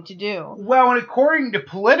were going to do. Well, and according to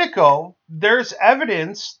Politico, there's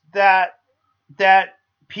evidence that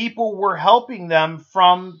people were helping them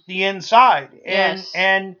from the inside. Yes.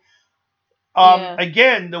 And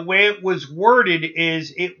again, the way it was worded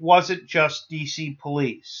is it wasn't just DC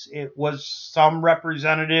police. It was some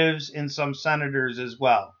representatives and some senators as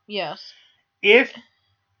well. Yes. If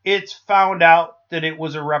it's found out that it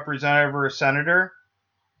was a representative or a senator,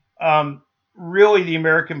 really the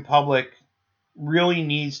American public really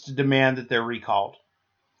needs to demand that they're recalled.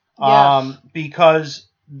 Yes. Because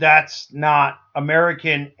that's not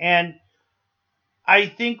American. And I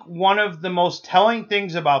think one of the most telling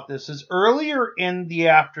things about this is earlier in the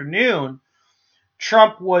afternoon,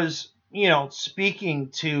 Trump was,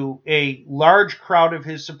 speaking to a large crowd of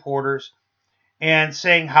his supporters and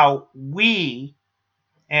saying how we,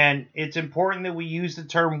 and it's important that we use the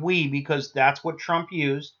term we because that's what Trump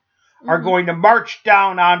used, are going to march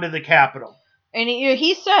down onto the Capitol. And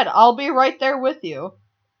he said, I'll be right there with you.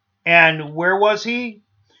 And where was he?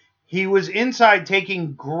 He was inside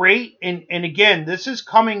taking great, and again, this is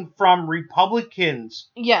coming from Republicans.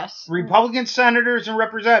 Yes. Republican senators and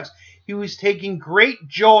representatives. He was taking great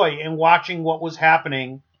joy in watching what was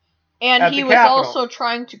happening. And he was also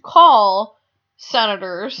trying to call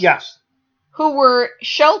senators. Yes. Who were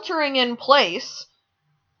sheltering in place,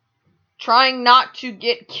 trying not to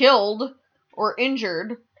get killed or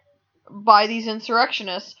injured by these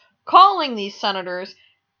insurrectionists, calling these senators,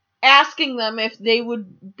 asking them if they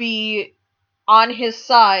would be on his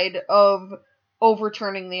side of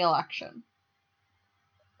overturning the election.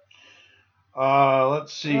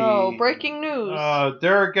 Let's see. Oh, breaking news.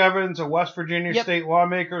 Derek Evans, a West Virginia state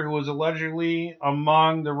lawmaker who was allegedly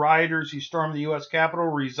among the rioters who stormed the U.S. Capitol,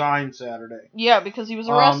 resigned Saturday. Yeah, because he was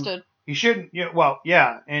arrested. He shouldn't.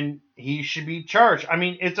 And he should be charged. I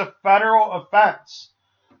mean, it's a federal offense.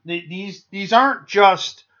 These aren't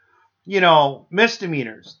just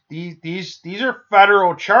misdemeanors. These are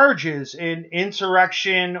federal charges in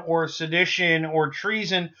insurrection or sedition or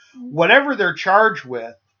treason, whatever they're charged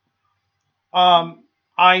with.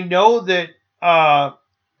 I know that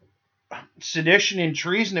sedition and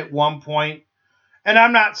treason at one point, and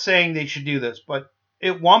I'm not saying they should do this, but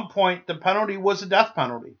at one point the penalty was a death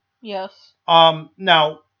penalty. Yes.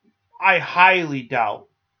 Now, I highly doubt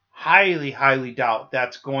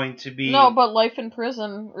that's going to be. No, but life in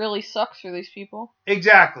prison really sucks for these people.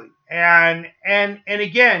 Exactly. And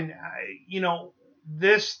again,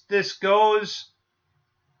 this goes.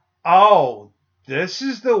 Oh, this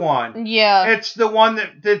is the one. Yeah. It's the one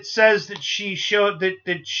that says that she showed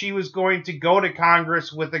that she was going to go to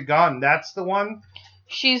Congress with a gun. That's the one?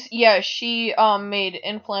 She made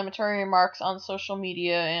inflammatory remarks on social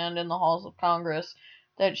media and in the halls of Congress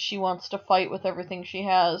that she wants to fight with everything she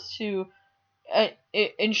has to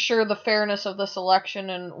ensure the fairness of this election.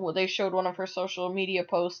 And what they showed one of her social media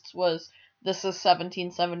posts was, "This is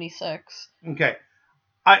 1776." Okay.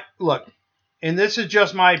 Look, and this is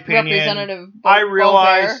just my opinion. Representative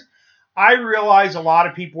I realize a lot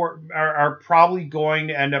of people are probably going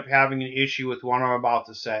to end up having an issue with what I'm about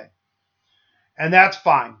to say. And that's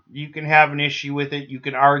fine. You can have an issue with it. You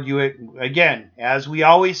can argue it. Again, as we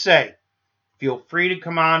always say, feel free to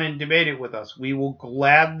come on and debate it with us. We will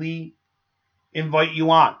gladly invite you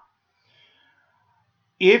on.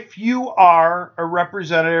 If you are a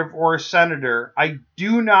representative or a senator, I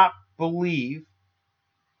do not believe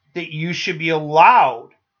that you should be allowed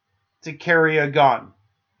to carry a gun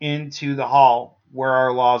into the hall where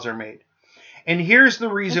our laws are made. And here's the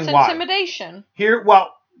reason why. It's intimidation.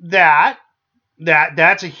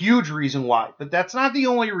 That's a huge reason why. But that's not the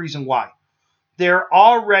only reason why. They're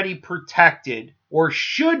already protected, or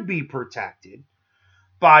should be protected,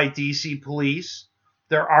 by DC police.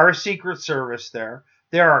 There are Secret Service there.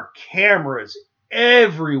 There are cameras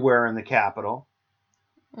everywhere in the Capitol.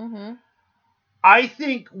 Mm-hmm. I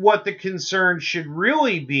think what the concern should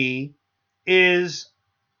really be is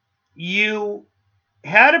you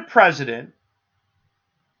had a president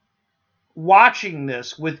watching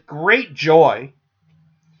this with great joy,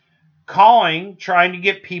 trying to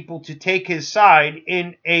get people to take his side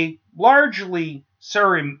in a largely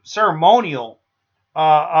ceremonial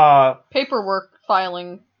paperwork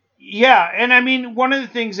filing. Yeah, and I mean, one of the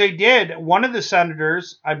things they did, one of the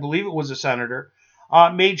senators, I believe it was a senator,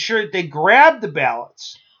 made sure that they grabbed the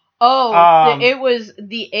ballots. Oh, it was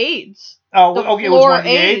the aides. Oh, the okay, it was one of the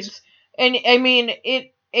aides. And I mean,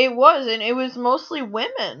 it was mostly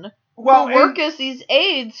women who work as these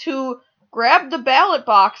aides who grabbed the ballot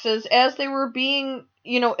boxes as they were being,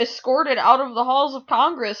 escorted out of the halls of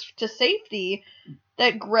Congress to safety,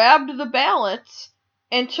 that grabbed the ballots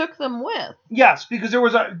and took them with. Yes, because there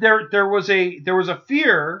was a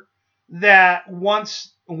fear that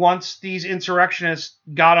once these insurrectionists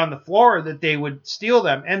got on the floor that they would steal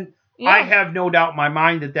them, and I have no doubt in my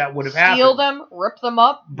mind that would have happened. Steal them, rip them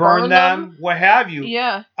up, burn them, what have you.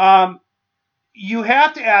 Yeah. You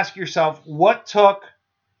have to ask yourself, what took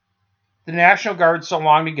the National Guard so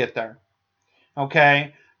long to get there?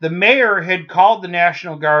 Okay. The mayor had called the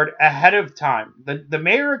National Guard ahead of time. The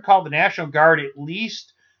mayor had called the National Guard at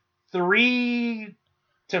least 3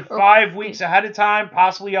 to 5 weeks ahead of time,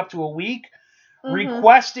 possibly up to a week,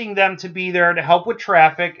 requesting them to be there to help with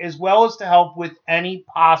traffic as well as to help with any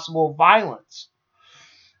possible violence.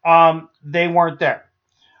 They weren't there.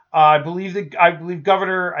 I believe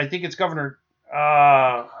Governor, I think it's Governor,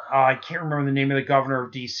 I can't remember the name of the governor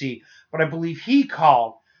of DC, but I believe he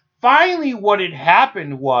called. Finally, what had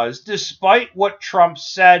happened was, despite what Trump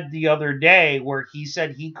said the other day, where he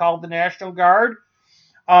said he called the National Guard,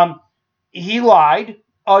 he lied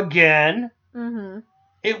again. Mm-hmm.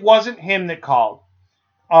 It wasn't him that called.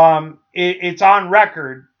 It's on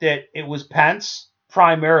record that it was Pence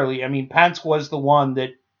primarily. I mean, Pence was the one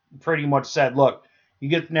that pretty much said, look, you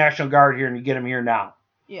get the National Guard here and you get them here now.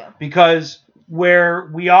 Yeah. Because where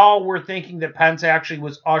we all were thinking that Pence actually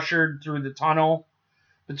was ushered through the tunnel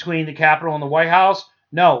between the Capitol and the White House,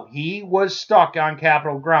 no, he was stuck on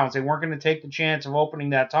Capitol grounds. They weren't going to take the chance of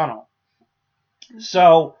opening that tunnel.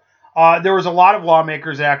 So there was a lot of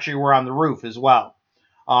lawmakers that actually were on the roof as well.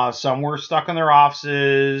 Some were stuck in their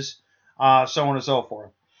offices, so on and so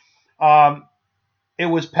forth. It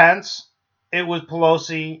was Pence, it was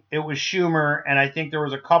Pelosi, it was Schumer, and I think there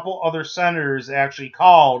was a couple other senators that actually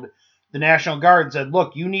called the National Guard and said,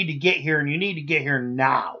 look, you need to get here, and you need to get here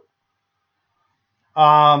now.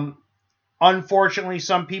 Unfortunately,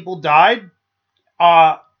 some people died.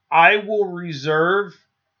 I will reserve.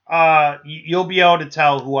 You'll be able to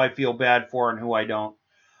tell who I feel bad for and who I don't.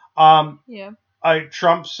 Yeah. A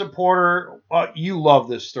Trump supporter. You love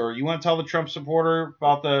this story. You want to tell the Trump supporter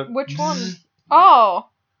about the... Which one? Oh,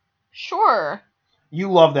 sure.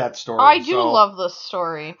 You love that story. I do love this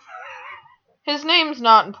story. His name's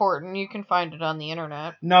not important. You can find it on the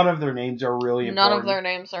internet. None of their names are really important. None of their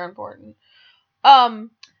names are important.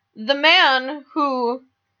 The man who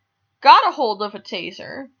got a hold of a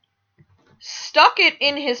taser, stuck it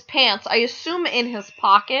in his pants, I assume in his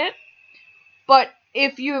pocket, but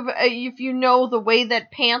if you know the way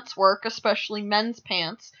that pants work, especially men's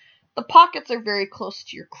pants, the pockets are very close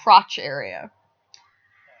to your crotch area.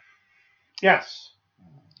 Yes.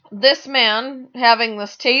 This man, having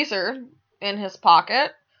this taser in his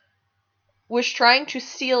pocket, was trying to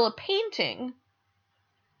steal a painting.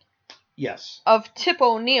 Yes. Of Tip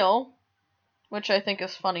O'Neill, which I think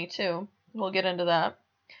is funny too. We'll get into that.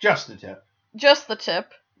 Just the tip. Just the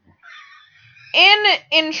tip.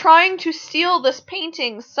 In trying to steal this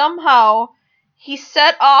painting, somehow he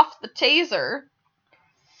set off the taser,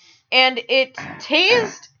 and it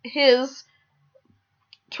tased his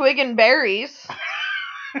twig and berries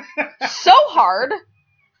so hard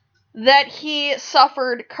that he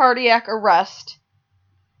suffered cardiac arrest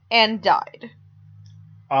and died.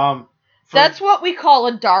 That's what we call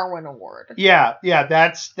a Darwin Award. Yeah,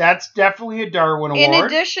 that's definitely a Darwin Award. In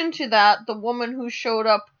addition to that, the woman who showed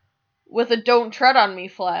up with a "Don't Tread on Me"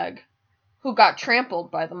 flag, who got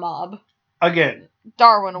trampled by the mob. Again,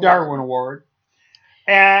 Darwin Award.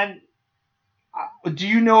 And do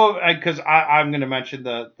you know? Because I'm going to mention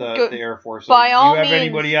the Air Force. By all means. Do you have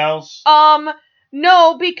anybody else?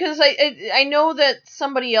 No, because I know that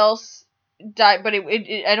somebody else died, but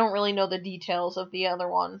I don't really know the details of the other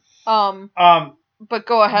one. But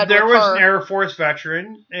go ahead. There with was her. an Air Force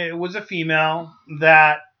veteran. It was a female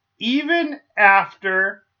that even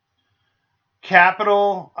after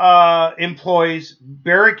Capitol employees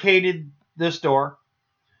barricaded this door,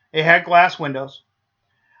 it had glass windows,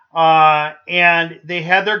 and they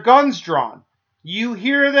had their guns drawn. You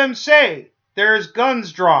hear them say, "There's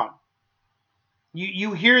guns drawn."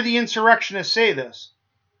 You hear the insurrectionists say this.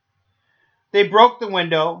 They broke the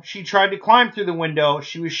window. She tried to climb through the window.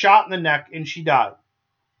 She was shot in the neck, and she died.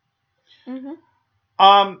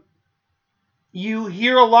 Mm-hmm. You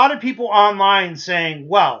hear a lot of people online saying,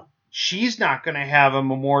 well, she's not going to have a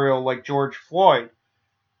memorial like George Floyd.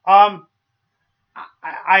 I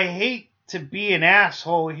hate to be an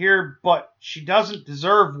asshole here, but she doesn't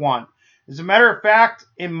deserve one. As a matter of fact,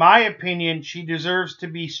 in my opinion, she deserves to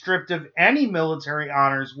be stripped of any military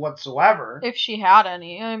honors whatsoever. If she had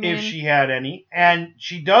any, If she had any. And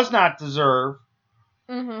she does not deserve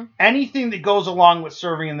anything that goes along with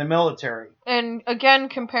serving in the military. And again,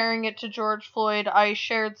 comparing it to George Floyd, I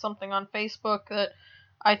shared something on Facebook that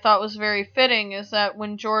I thought was very fitting, is that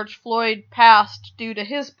when George Floyd passed due to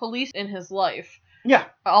his police in his life,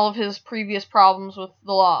 all of his previous problems with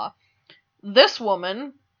the law, this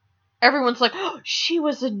woman, everyone's like, oh, she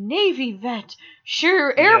was a Navy vet,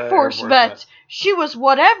 Air Force vet, she was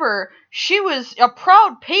whatever, she was a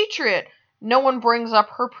proud patriot. No one brings up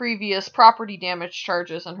her previous property damage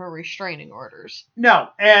charges and her restraining orders. No,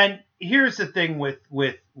 and here's the thing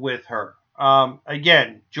with her.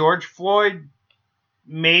 Again, George Floyd,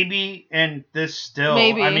 maybe, and this still.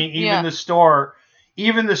 Maybe, I mean, even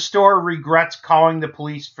the store regrets calling the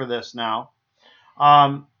police for this now.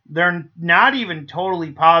 They're not even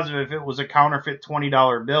totally positive if it was a counterfeit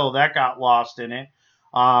 $20 bill that got lost in it.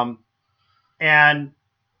 And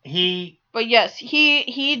he. But yes,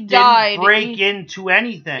 he died. Didn't break into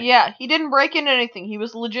anything. Yeah, he didn't break into anything. He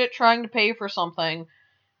was legit trying to pay for something,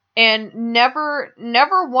 and never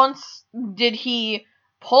once did he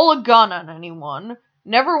pull a gun on anyone.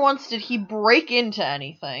 Never once did he break into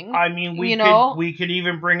anything. I mean, we could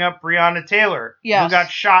even bring up Breonna Taylor, who got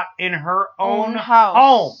shot in her own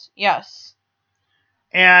home. Yes.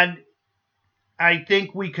 And I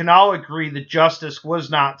think we can all agree that justice was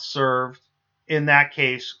not served in that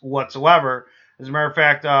case whatsoever. As a matter of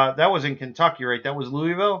fact, that was in Kentucky, right? That was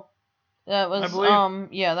Louisville? That was, I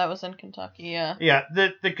believe? Yeah, that was in Kentucky, yeah. Yeah,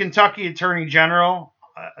 the Kentucky Attorney General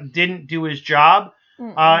didn't do his job.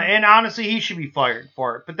 And honestly, he should be fired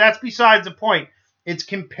for it. But that's besides the point. It's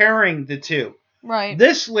comparing the two. Right.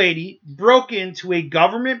 This lady broke into a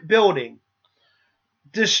government building,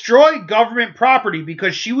 destroyed government property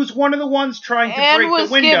because she was one of the ones trying to break the window. And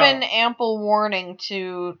was given ample warning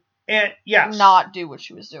to not do what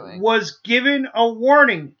she was doing. Was given a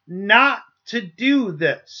warning not to do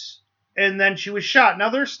this. And then she was shot. Now,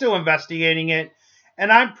 they're still investigating it.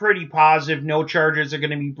 And I'm pretty positive no charges are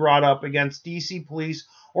going to be brought up against DC police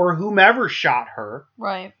or whomever shot her.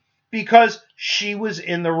 Right. Because she was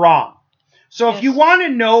in the wrong. So if you want to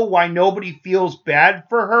know why nobody feels bad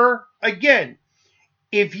for her, again,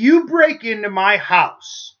 if you break into my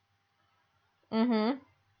house,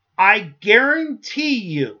 I guarantee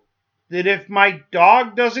you that if my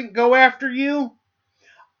dog doesn't go after you,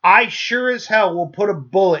 I sure as hell will put a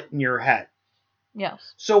bullet in your head.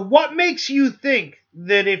 Yes. So what makes you think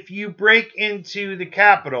that if you break into the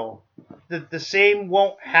Capitol, that the same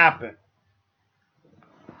won't happen?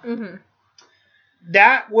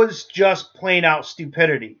 That was just plain out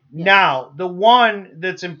stupidity. Yes. Now, the one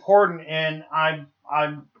that's important, and I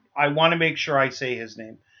want to make sure I say his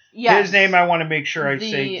name. Yes. His name I want to make sure I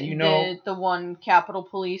say. Do you know? The one Capitol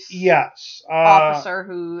Police officer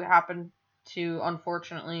who happened to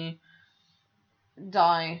unfortunately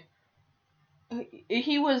die.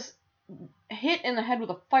 He was hit in the head with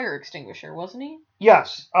a fire extinguisher, wasn't he?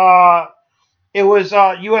 Yes. It was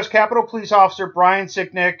U.S. Capitol Police Officer Brian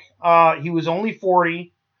Sicknick. He was only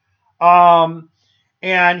 40.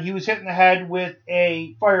 And he was hit in the head with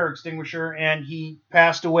a fire extinguisher, and he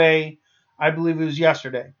passed away, I believe it was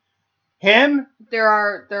yesterday. Him? There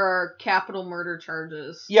are capital murder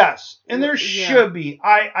charges. Yes, and there should be.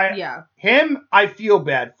 Him, I feel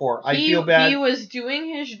bad for. I feel bad. He was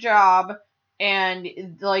doing his job, and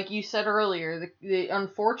like you said earlier,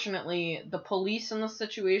 unfortunately, the police in the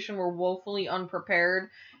situation were woefully unprepared,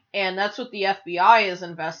 and that's what the FBI is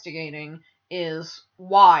investigating, is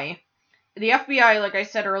why. The FBI, like I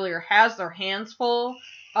said earlier, has their hands full.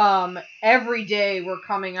 Every day we're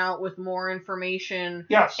coming out with more information.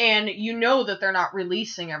 Yes. And you know that they're not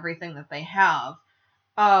releasing everything that they have.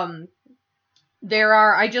 I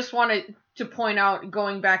just want to to point out,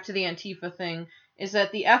 going back to the Antifa thing, is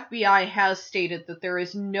that the FBI has stated that there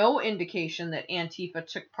is no indication that Antifa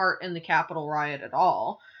took part in the Capitol riot at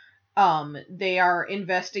all. They are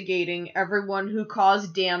investigating everyone who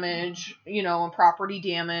caused damage, and property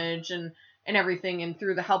damage and everything, and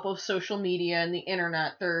through the help of social media and the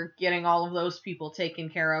internet, they're getting all of those people taken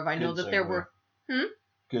care of. I know that there were...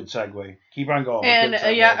 Good segue. Keep on going. And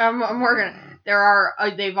I'm working.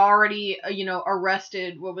 They've already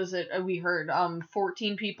arrested, what was it? We heard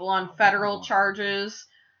 14 people on federal charges.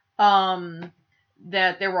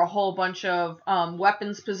 That there were a whole bunch of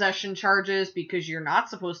weapons possession charges because you're not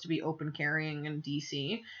supposed to be open carrying in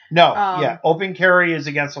DC. No, open carry is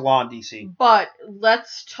against the law in DC. But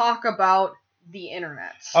let's talk about the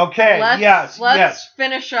internet. Okay, let's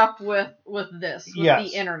finish up with this,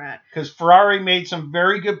 the internet. Because Ferrari made some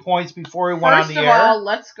very good points before he went on the air. First of all,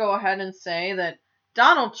 let's go ahead and say that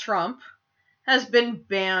Donald Trump has been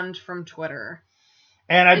banned from Twitter.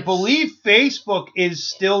 And I believe Facebook is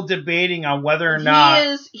still debating on whether or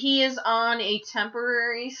not... He is on a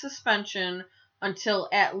temporary suspension until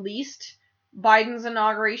at least Biden's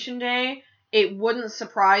inauguration day. It wouldn't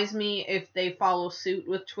surprise me if they follow suit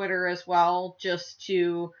with Twitter as well, just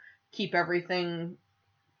to keep everything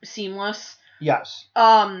seamless. Yes.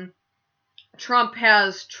 Trump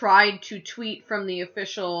has tried to tweet from the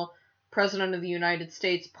official President of the United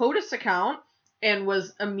States POTUS account and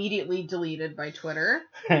was immediately deleted by Twitter.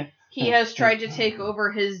 He has tried to take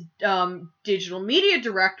over his digital media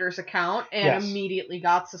director's account and immediately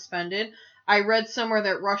got suspended. I read somewhere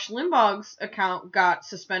that Rush Limbaugh's account got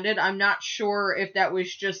suspended. I'm not sure if that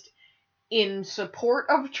was just in support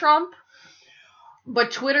of Trump.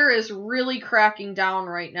 But Twitter is really cracking down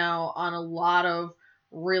right now on a lot of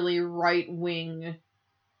really right-wing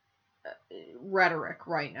rhetoric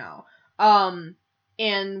right now.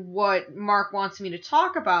 And what Mark wants me to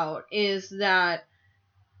talk about is that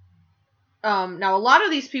now a lot of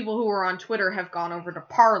these people who are on Twitter have gone over to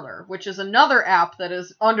Parler, which is another app that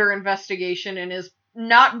is under investigation and is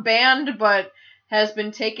not banned but has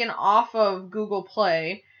been taken off of Google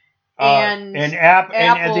Play. And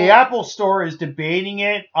the Apple Store is debating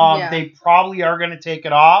it. They probably are going to take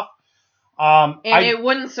it off. It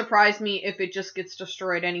wouldn't surprise me if it just gets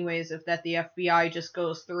destroyed anyways, if the FBI just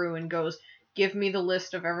goes through and goes, give me the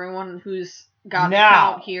list of everyone who's got an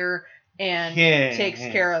account here and takes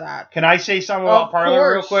care of that. Can I say something about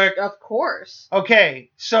Parler real quick? Of course.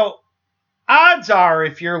 Okay, so odds are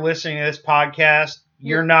if you're listening to this podcast,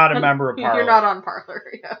 you're not a member of Parler. You're not on Parler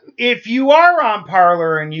yet. If you are on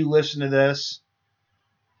Parler and you listen to this,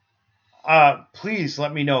 please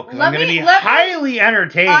let me know, because I'm going to be highly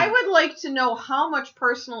entertained. I would like to know how much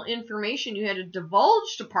personal information you had to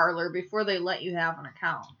divulge to Parler before they let you have an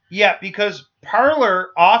account. Yeah, because Parler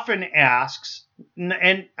often asks,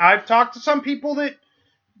 and I've talked to some people that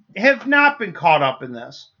have not been caught up in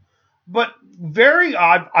this, but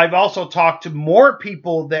I've also talked to more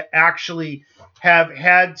people that actually have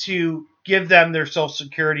had to give them their social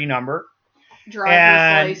security number,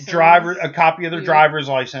 a copy of their driver's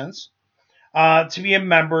license, to be a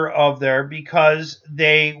member of there because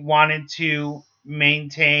they wanted to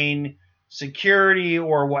maintain security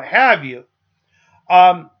or what have you.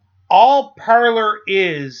 All Parler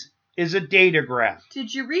is a data grab.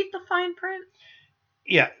 Did you read the fine print?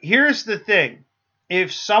 Yeah, here's the thing.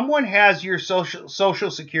 If someone has your social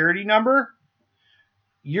security number,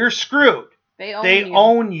 you're screwed. They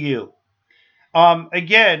own you.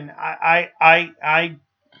 Again,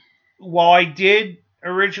 while I did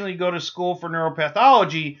originally go to school for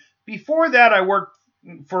neuropathology, before that I worked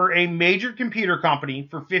for a major computer company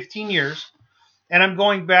for 15 years, and I'm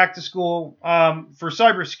going back to school for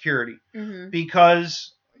cybersecurity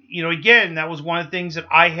because, again, that was one of the things that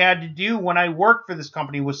I had to do when I worked for this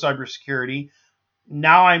company was cybersecurity.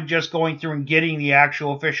 Now I'm just going through and getting the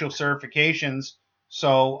actual official certifications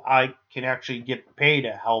so I can actually get paid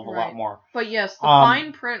a hell of a lot more. But yes, the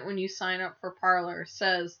fine print when you sign up for Parler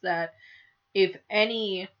says that if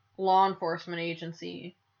any law enforcement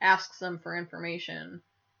agency asks them for information,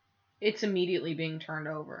 it's immediately being turned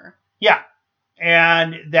over. Yeah.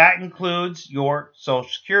 And that includes your social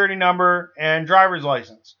security number and driver's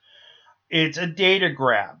license. It's a data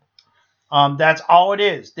grab. That's all it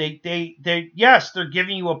is. They're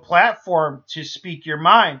giving you a platform to speak your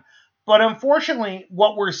mind. But unfortunately,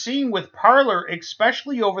 what we're seeing with Parler,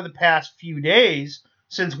 especially over the past few days,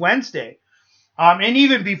 since Wednesday, and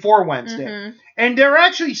even before Wednesday, and they're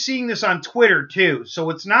actually seeing this on Twitter too, so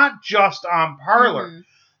it's not just on Parler.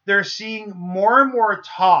 They're seeing more and more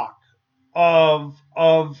talk of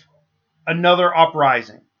another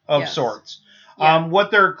uprising of sorts. Yeah.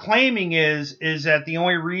 What they're claiming is that the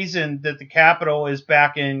only reason that the Capitol is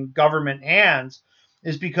back in government hands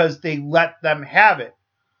is because they let them have it.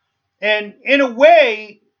 And in a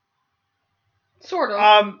way, sort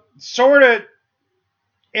of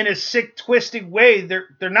in a sick, twisted way,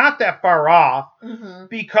 they're not that far off,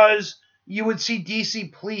 because you would see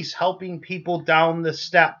DC police helping people down the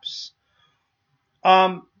steps.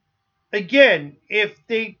 Again,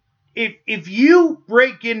 if you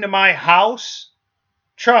break into my house,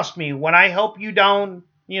 trust me, when I help you down,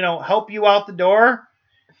 help you out the door,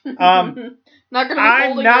 I'm not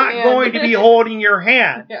going to be holding your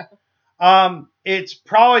hand. Yeah. It's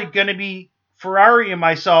probably going to be Ferrari and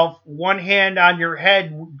myself, one hand on your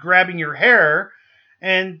head, grabbing your hair,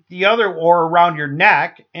 and the other, or around your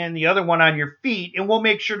neck, and the other one on your feet, and we'll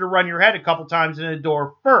make sure to run your head a couple times in the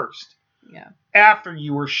door first. Yeah. After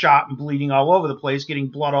you were shot and bleeding all over the place, getting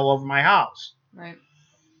blood all over my house. Right.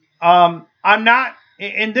 I'm not,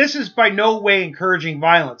 and this is by no way encouraging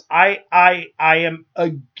violence. I am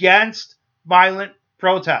against violent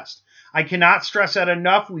protest. I cannot stress that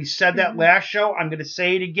enough. We said that last show. I'm going to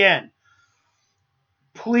say it again.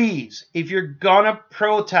 Please, if you're going to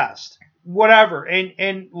protest, whatever,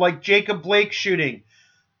 and like Jacob Blake shooting,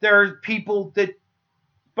 there are people that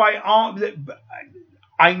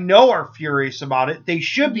I know are furious about it. They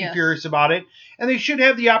should be furious about it, and they should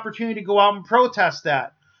have the opportunity to go out and protest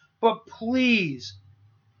that. But please,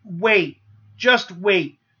 wait. Just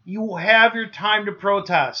wait. You will have your time to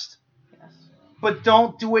protest. Yes. But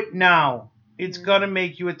don't do it now. It's going to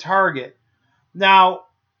make you a target. Now,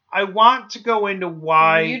 I want to go into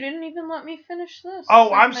why... You didn't even let me finish this.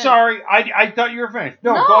 Oh, I'm sorry. I thought you were finished.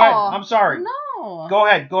 No, go ahead. I'm sorry. No. Go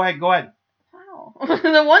ahead. Wow.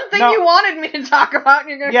 The one thing you wanted me to talk about, and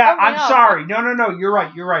you're going to cut me I'm off. sorry. No. You're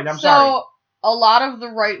right. I'm sorry. So, a lot of the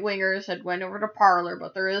right-wingers had went over to Parler,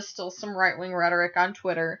 but there is still some right-wing rhetoric on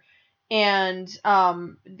Twitter. And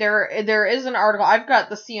there is an article. I've got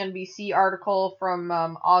the CNBC article from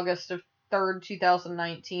August of 3rd,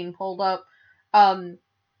 2019 pulled up.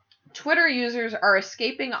 Twitter users are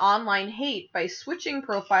escaping online hate by switching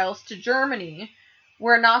profiles to Germany,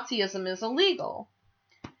 where Nazism is illegal.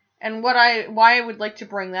 And why I would like to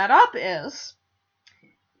bring that up is,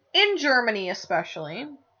 in Germany especially,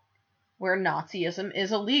 where Nazism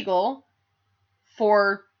is illegal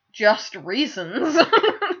for just reasons.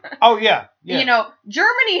 Oh, yeah.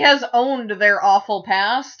 Germany has owned their awful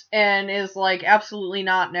past and is like, absolutely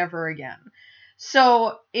not, never again.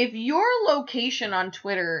 So, if your location on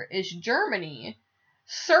Twitter is Germany,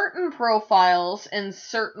 certain profiles and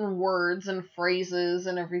certain words and phrases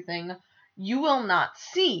and everything, you will not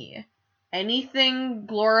see. Anything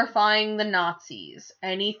glorifying the Nazis,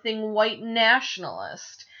 anything white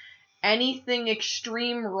nationalist, anything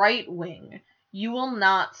extreme right-wing, you will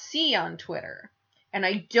not see on Twitter. And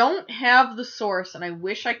I don't have the source, and I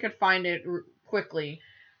wish I could find it quickly,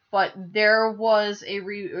 but there was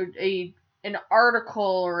an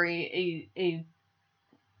article or I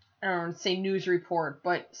don't want to say news report,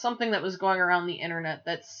 but something that was going around the internet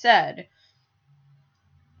that said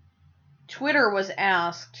Twitter was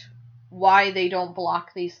asked why they don't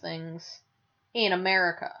block these things in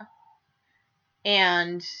America.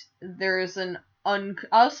 And there's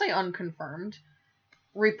I'll say unconfirmed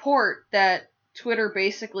report that Twitter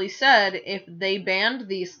basically said if they banned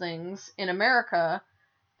these things in America,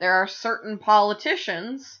 there are certain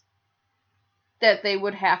politicians that they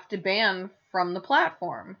would have to ban from the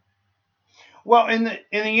platform. Well, and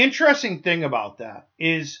the interesting thing about that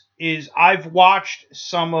is I've watched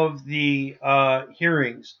some of the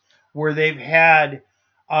hearings where they've had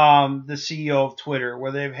the CEO of Twitter,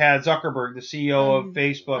 where they've had Zuckerberg, the CEO of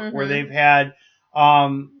Facebook, where they've had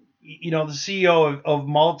the CEO of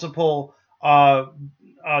multiple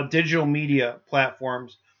digital media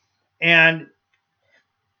platforms, and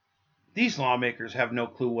these lawmakers have no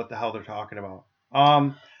clue what the hell they're talking about.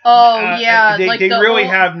 They really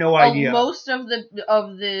have no idea. Most of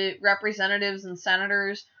the representatives and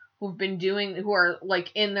senators who are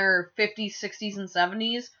like in their 50s, 60s, and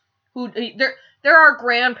 70s, there are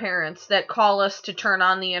grandparents that call us to turn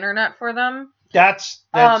on the internet for them. That's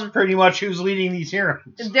pretty much who's leading these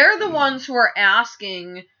hearings. They're the ones who are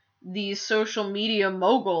asking these social media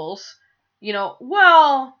moguls,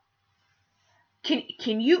 well,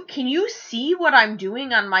 can you see what I'm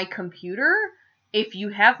doing on my computer if you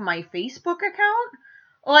have my Facebook account?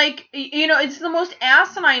 Like, it's the most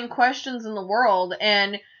asinine questions in the world,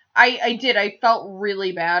 and I felt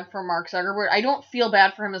really bad for Mark Zuckerberg. I don't feel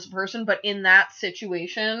bad for him as a person, but in that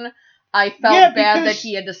situation, I felt bad that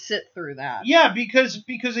he had to sit through that. Yeah,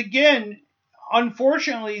 because again,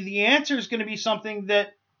 unfortunately, the answer is going to be something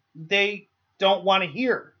that they don't want to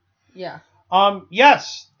hear. Yeah.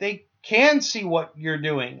 Yes, they can see what you're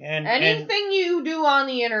doing, and anything you do on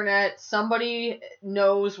the internet, somebody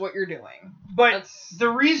knows what you're doing. But the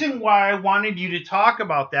reason why I wanted you to talk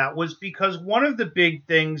about that was because one of the big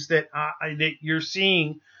things that you're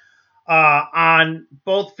seeing on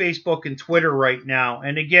both Facebook and Twitter right now,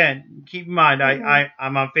 and again, keep in mind,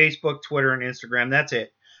 I'm on Facebook, Twitter, and Instagram. That's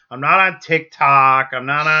it. I'm not on TikTok. I'm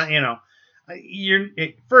not on,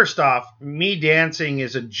 first off, me dancing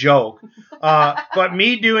is a joke. But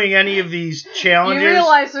me doing any of these challenges... You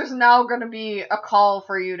realize there's now going to be a call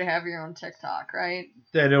for you to have your own TikTok, right?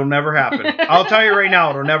 That it'll never happen. I'll tell you right now,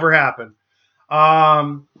 it'll never happen.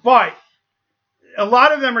 But a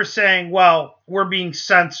lot of them are saying, well, we're being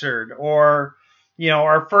censored, or,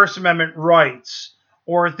 our First Amendment rights,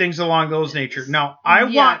 or things along those nature. Now, I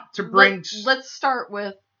want to bring... Let's start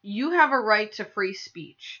with, you have a right to free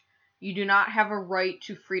speech. You do not have a right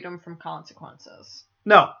to freedom from consequences.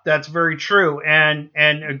 No, that's very true. And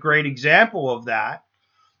a great example of that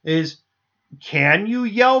is, can you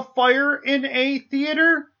yell fire in a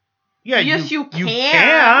theater? Yeah, yes, you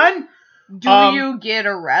can. Do you get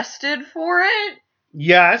arrested for it?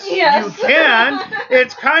 Yes. You can.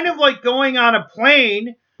 It's kind of like going on a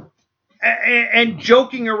plane and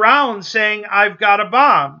joking around saying, I've got a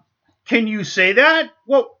bomb. Can you say that?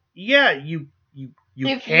 Well, yeah, you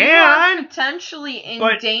if can. You are potentially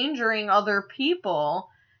endangering other people,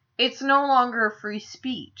 it's no longer free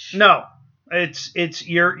speech. No. It's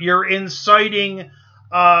you're inciting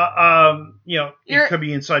it could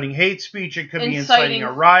be inciting hate speech, it could be inciting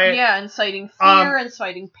a riot. Yeah, inciting fear,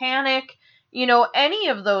 inciting panic. Any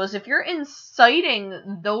of those, if you're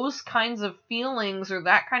inciting those kinds of feelings or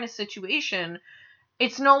that kind of situation,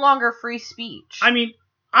 it's no longer free speech. I mean,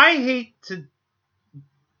 I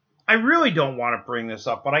really don't want to bring this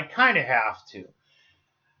up, but I kind of have to.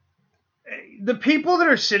 The people that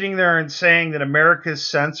are sitting there and saying that America is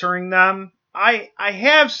censoring them, I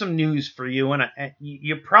have some news for you, and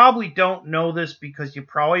you probably don't know this because you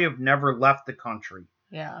probably have never left the country.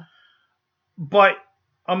 Yeah. But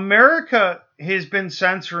America has been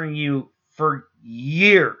censoring you for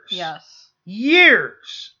years. Yes.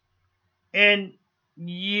 Years. And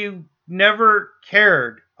you never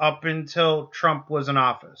cared up until Trump was in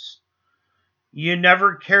office. You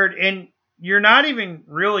never cared, and you're not even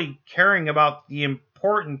really caring about the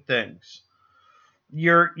important things.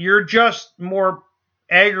 You're just more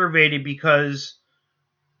aggravated because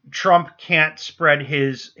Trump can't spread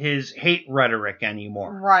his hate rhetoric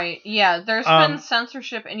anymore. Right. Yeah. There's been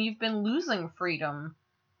censorship, and you've been losing freedom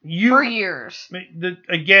for years.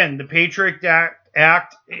 The Patriot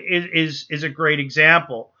Act is a great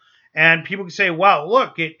example, and people can say, "Well,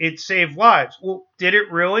 look, it saved lives." Well, did it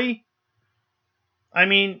really? I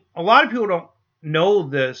mean, a lot of people don't know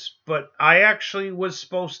this, but I actually was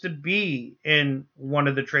supposed to be in one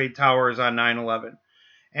of the trade towers on 9/11,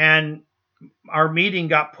 and our meeting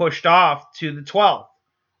got pushed off to the 12th.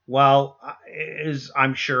 Well, as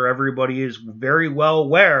I'm sure everybody is very well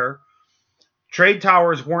aware, trade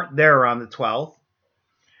towers weren't there on the 12th,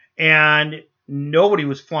 and nobody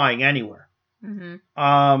was flying anywhere.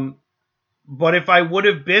 Mm-hmm. But if I would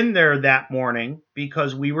have been there that morning,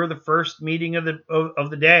 because we were the first meeting of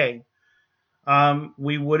the day,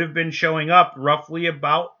 we would have been showing up roughly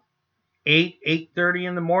about 8:30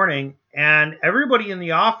 in the morning, and everybody in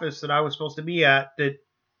the office that I was supposed to be at that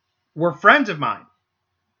were friends of mine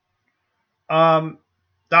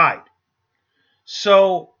died.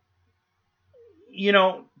 So,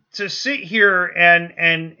 to sit here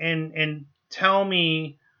and tell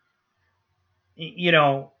me,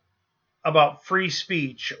 about free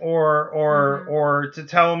speech, or to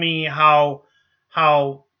tell me how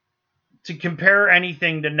to compare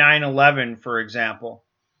anything to 9/11, for example,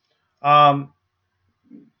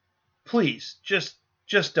 please just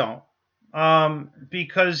don't,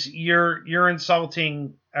 because you're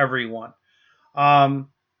insulting everyone.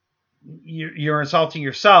 You're insulting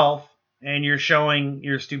yourself, and you're showing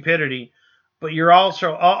your stupidity, but you're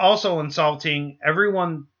also insulting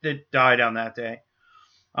everyone that died on that day.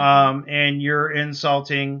 And you're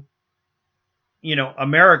insulting,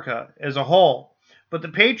 America as a whole. But the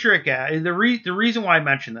Patriot Act, the reason why I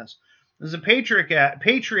mention this is the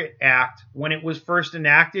Patriot Act, when it was first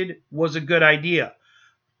enacted, was a good idea,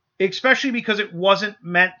 especially because it wasn't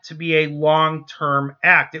meant to be a long-term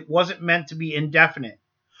act. It wasn't meant to be indefinite.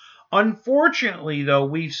 Unfortunately, though,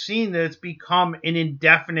 we've seen that it's become an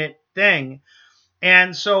indefinite thing,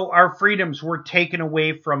 and so our freedoms were taken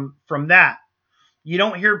away from that. You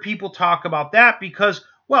don't hear people talk about that because,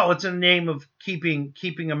 well, it's in the name of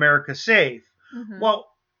keeping America safe. Mm-hmm. Well,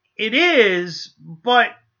 it is,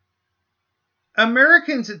 but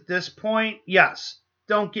Americans at this point, yes,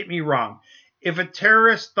 don't get me wrong. If a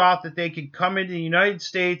terrorist thought that they could come into the United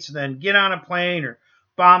States and then get on a plane or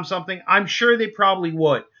bomb something, I'm sure they probably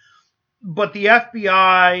would. But the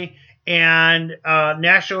FBI and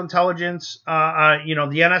National Intelligence, the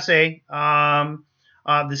NSA,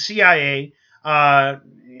 the CIA,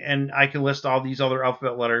 and I can list all these other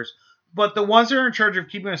alphabet letters, but the ones that are in charge of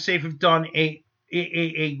keeping us safe have done a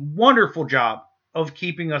wonderful job of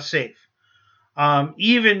keeping us safe.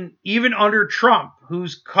 Even under Trump,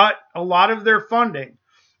 who's cut a lot of their funding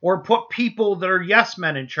or put people that are yes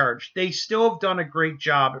men in charge, they still have done a great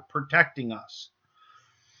job at protecting us.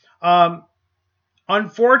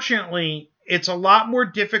 Unfortunately, it's a lot more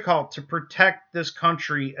difficult to protect this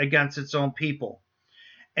country against its own people.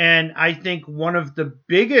 And I think one of the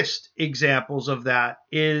biggest examples of that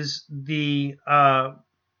is the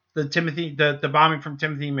bombing from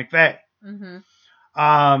Timothy McVeigh. Mm-hmm.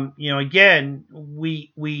 Again,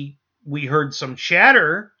 we heard some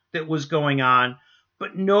chatter that was going on,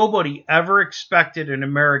 but nobody ever expected an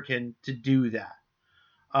American to do that.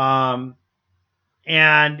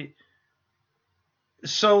 And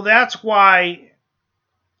so that's why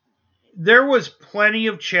there was plenty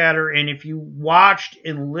of chatter. And if you watched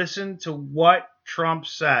and listened to what Trump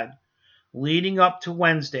said leading up to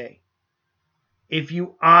Wednesday, if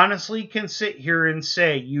you honestly can sit here and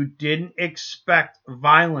say you didn't expect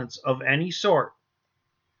violence of any sort,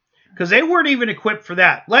 because they weren't even equipped for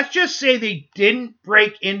that. Let's just say they didn't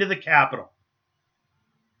break into the Capitol.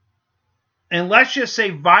 And let's just say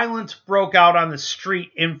violence broke out on the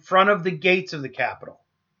street in front of the gates of the Capitol.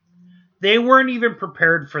 They weren't even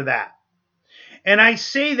prepared for that. And I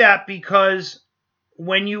say that because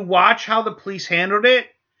when you watch how the police handled it,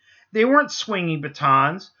 they weren't swinging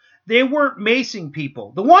batons. They weren't macing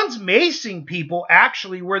people. The ones macing people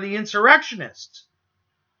actually were the insurrectionists.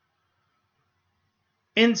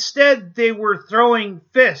 Instead, they were throwing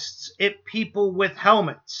fists at people with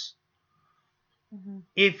helmets. Mm-hmm.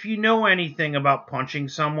 If you know anything about punching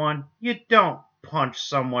someone, you don't punch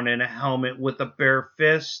someone in a helmet with a bare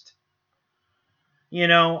fist.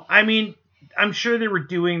 I'm sure they were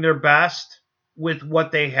doing their best with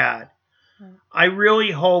what they had. Mm-hmm. I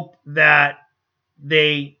really hope that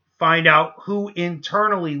they find out who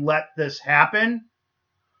internally let this happen,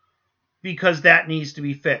 because that needs to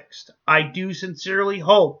be fixed. I do sincerely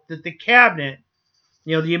hope that the cabinet,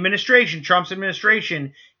 the administration, Trump's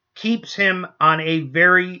administration, keeps him on a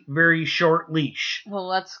very, very short leash. Well,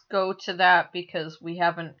 let's go to that because we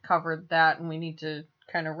haven't covered that and we need to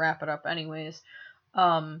kind of wrap it up anyways.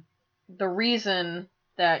 The reason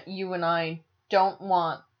that you and I don't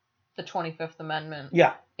want the 25th Amendment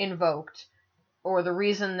invoked, or the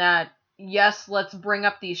reason that, yes, let's bring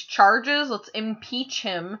up these charges, let's impeach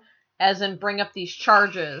him, as in bring up these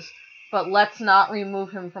charges, but let's not remove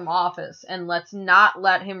him from office, and let's not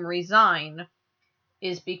let him resign,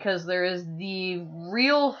 is because there is the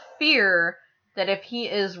real fear that if he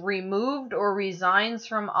is removed or resigns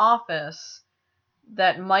from office,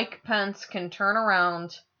 that Mike Pence can turn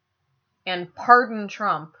around and pardon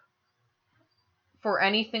Trump for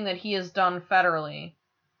anything that he has done federally,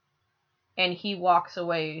 and he walks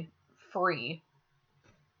away free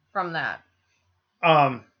from that.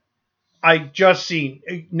 I just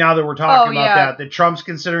seen, now that we're talking about that Trump's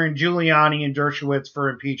considering Giuliani and Dershowitz for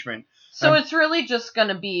impeachment. So it's really just going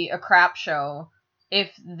to be a crap show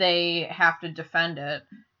if they have to defend it.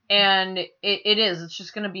 And it is. It's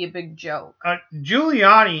just going to be a big joke.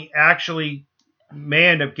 Giuliani actually may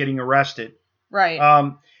end up getting arrested.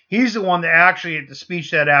 Right. He's the one that actually, at the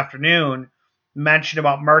speech that afternoon, mentioned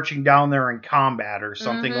about marching down there in combat or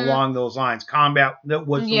something along those lines. Combat, that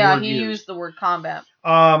was the word he used the word combat.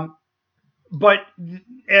 But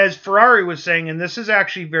as Ferrari was saying, and this is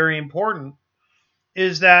actually very important,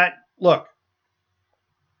 is that, look,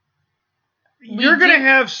 you're going to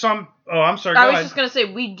have some... Oh, I'm sorry, go ahead. I was just going to say,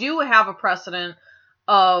 we do have a precedent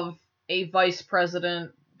of a vice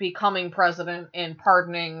president becoming president and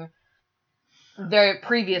pardoning the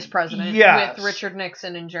previous president with Richard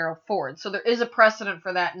Nixon and Gerald Ford. So there is a precedent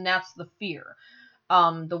for that, and that's the fear.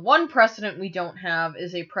 The one precedent we don't have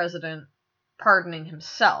is a president pardoning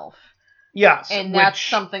himself. Yes. And that's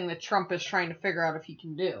something that Trump is trying to figure out if he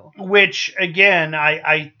can do. Which, again,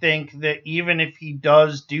 I think that even if he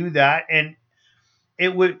does do that, and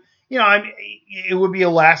it would, it would be a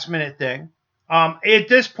last-minute thing. At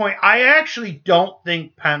this point, I actually don't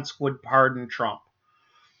think Pence would pardon Trump.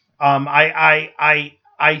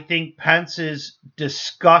 I think Pence is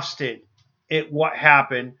disgusted at what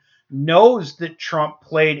happened, knows that Trump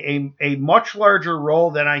played a much larger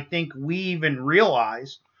role than I think we even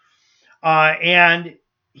realize. And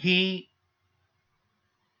he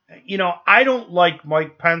I don't like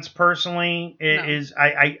Mike Pence personally. No.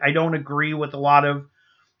 I don't agree with a lot of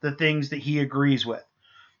the things that he agrees with.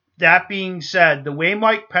 That being said, the way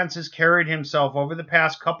Mike Pence has carried himself over the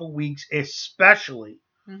past couple weeks, especially,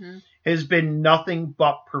 Mm-hmm. has been nothing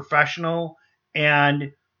but professional.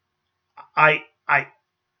 And I I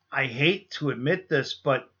I hate to admit this,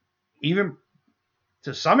 but even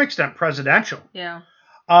to some extent presidential. Yeah.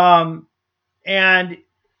 And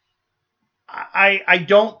I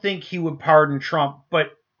don't think he would pardon Trump,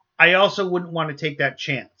 but I also wouldn't want to take that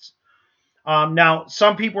chance. Now,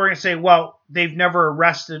 some people are going to say, well, they've never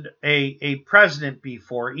arrested a president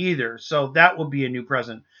before either, so that would be a new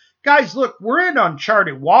president. Guys, look, we're in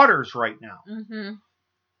uncharted waters right now. Mm-hmm.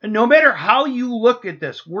 And no matter how you look at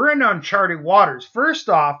this, we're in uncharted waters. First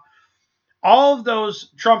off, all of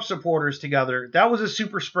those Trump supporters together, that was a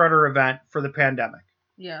super spreader event for the pandemic.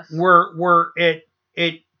 Yes. We're it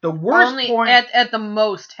the worst Only point. at the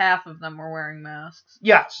most half of them were wearing masks.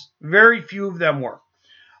 Yes, very few of them were.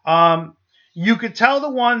 Um, you could tell the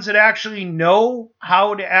ones that actually know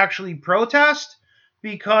how to actually protest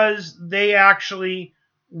because they actually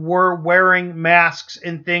were wearing masks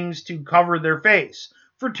and things to cover their face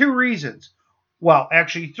for two reasons. Well,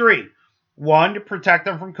 actually, three. One, to protect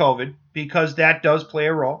them from COVID, because that does play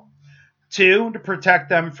a role. Two, to protect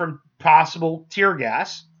them from possible tear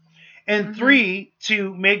gas. And Mm-hmm. three,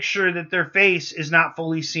 to make sure that their face is not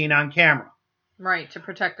fully seen on camera. Right, to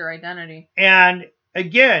protect their identity. And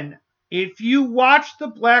again, if you watch the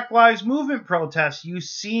Black Lives Movement protests, you've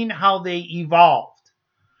seen how they evolved.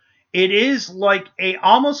 It is like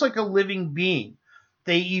almost like a living being.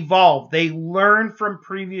 They evolve. They learn from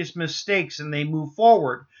previous mistakes and they move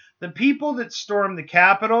forward. The people that stormed the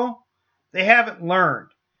Capitol, they haven't learned.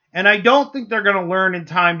 And I don't think they're going to learn in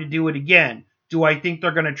time to do it again. Do I think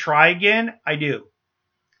they're going to try again? I do.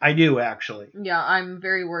 I do, actually. Yeah, I'm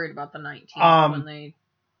very worried about the 19th when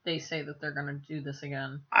they say that they're going to do this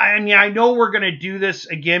again. I mean, I know we're going to do this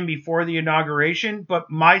again before the inauguration, but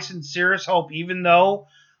my sincerest hope, even though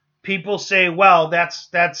people say, well, that's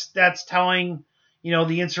telling,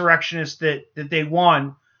 the insurrectionists that they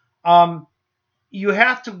won, you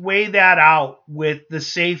have to weigh that out with the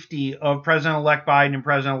safety of President-elect Biden and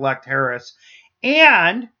President-elect Harris,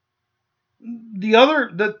 and the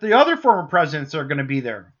other former presidents are going to be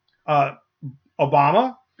there.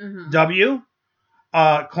 Obama, Mm-hmm. W,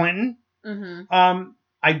 Clinton. Mm-hmm.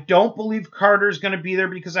 I don't believe Carter's going to be there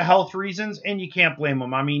because of health reasons, and you can't blame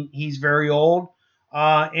him. I mean, he's very old,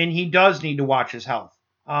 and he does need to watch his health.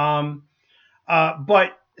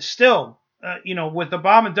 But still, with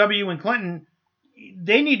Obama, W, and Clinton,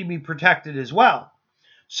 they need to be protected as well.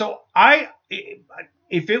 So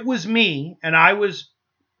if it was me and I was,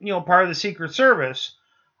 part of the Secret Service,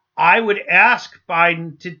 I would ask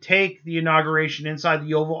Biden to take the inauguration inside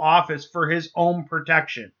the Oval Office for his own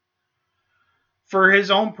protection.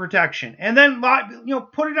 And then,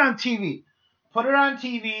 put it on TV. Put it on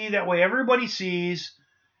TV. That way everybody sees.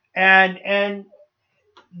 And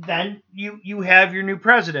then you have your new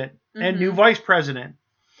president and new vice president.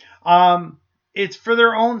 It's for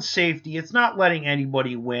their own safety. It's not letting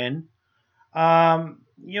anybody win.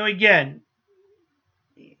 Again,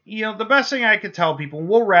 the best thing I could tell people, and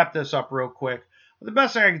we'll wrap this up real quick. The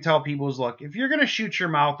best thing I can tell people is, look, if you're going to shoot your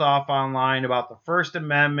mouth off online about the First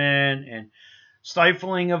Amendment and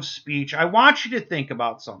stifling of speech, I want you to think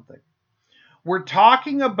about something. We're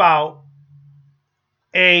talking about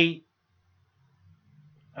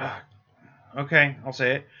okay, I'll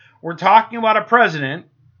say it. We're talking about a president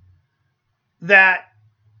that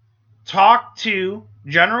talked to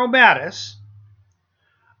General Mattis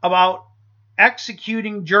about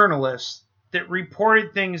executing journalists that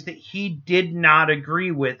reported things that he did not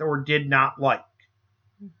agree with or did not like.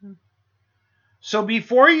 Mm-hmm. So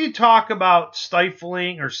before you talk about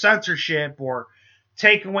stifling or censorship or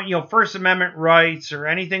taking First Amendment rights or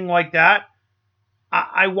anything like that,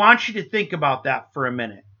 I want you to think about that for a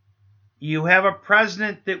minute. You have a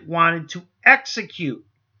president that wanted to execute,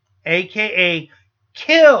 aka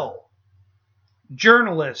kill,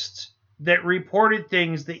 journalists that reported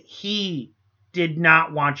things that he did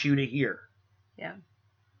not want you to hear. Yeah.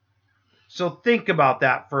 So think about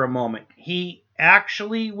that for a moment. He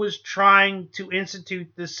actually was trying to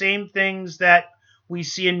institute the same things that we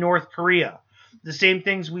see in North Korea, the same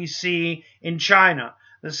things we see in China,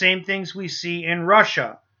 the same things we see in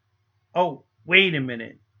Russia. Oh, wait a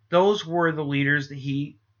minute. Those were the leaders that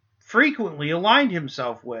he frequently aligned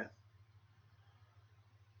himself with.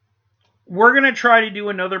 We're going to try to do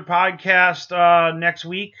another podcast next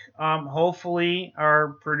week. Hopefully,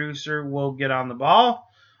 our producer will get on the ball.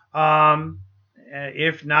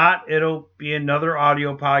 If not, it'll be another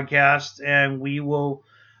audio podcast, and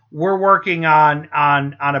we're working on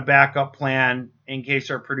a backup plan in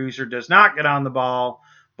case our producer does not get on the ball,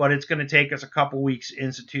 but it's going to take us a couple weeks to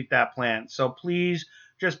institute that plan. So please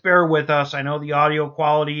just bear with us. I know the audio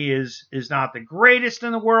quality is not the greatest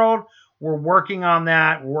in the world. We're working on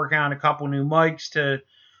that. We're working on a couple new mics to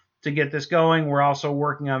get this going. We're also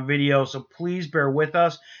working on video, so please bear with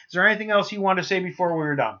us. Is there anything else you want to say before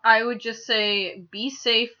we're done? I would just say be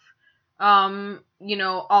safe,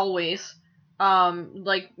 always.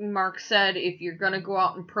 Like Mark said, if you're going to go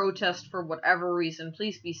out and protest for whatever reason,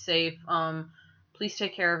 please be safe. Please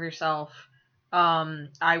take care of yourself.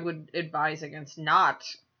 I would advise against not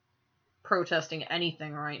protesting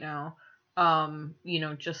anything right now.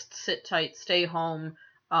 Just sit tight, stay home,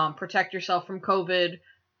 protect yourself from COVID.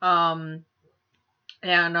 And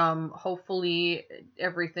hopefully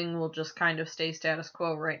everything will just kind of stay status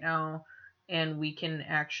quo right now, and we can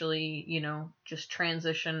actually, just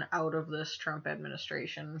transition out of this Trump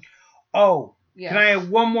administration. Oh, yes. Can I have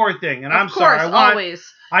one more thing? And I'm sorry.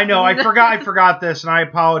 Always. I know, I forgot this, and I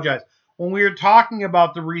apologize. When we were talking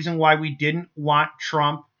about the reason why we didn't want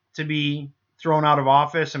Trump to be thrown out of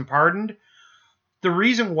office and pardoned, the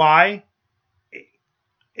reason why,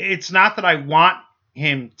 it's not that I want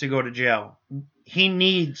him to go to jail. He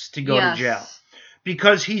needs to go to jail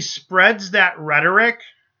because he spreads that rhetoric.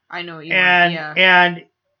 I know you and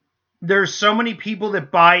there's so many people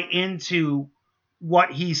that buy into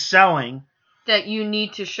what he's selling that you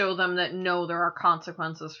need to show them that no, there are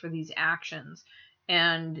consequences for these actions.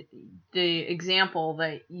 And the example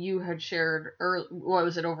that you had shared early, what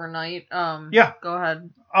was it, overnight? Yeah. Go ahead.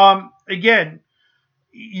 Again,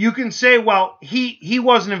 you can say, well, he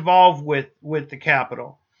wasn't involved with the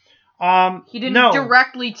Capitol. He didn't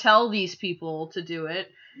directly tell these people to do it.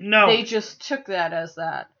 No. They just took that as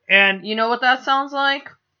that. And you know what that sounds like?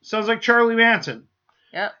 Sounds like Charlie Manson.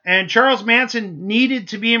 Yep. And Charles Manson needed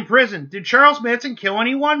to be in prison. Did Charles Manson kill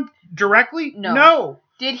anyone directly? No.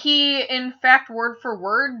 Did he, in fact, word for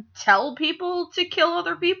word, tell people to kill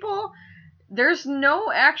other people? There's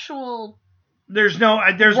no actual... There's been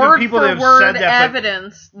people that have said that.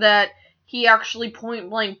 Evidence that he actually point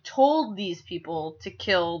blank told these people to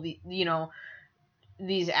kill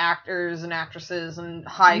these actors and actresses and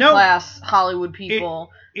high class Hollywood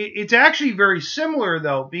people. It's actually very similar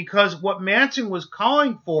though, because what Manson was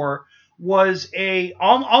calling for was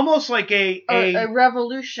almost like a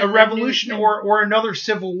revolution, or another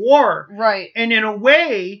civil war, right? And in a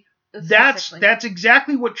way, that's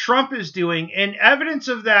exactly what Trump is doing, and evidence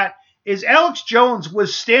of that is Alex Jones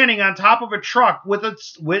was standing on top of a truck with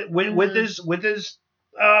his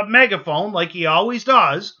megaphone, like he always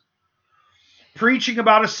does, preaching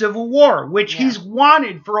about a civil war, which he's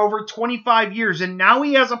wanted for over 25 years, and now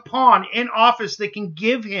he has a pawn in office that can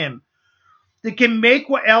make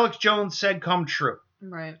what Alex Jones said come true.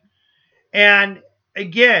 Right. And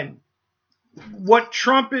again, what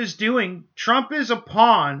Trump is doing, Trump is a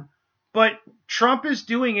pawn, but Trump is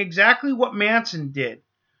doing exactly what Manson did.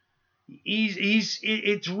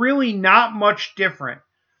 It's really not much different.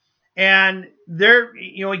 And therefore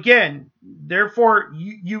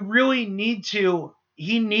you really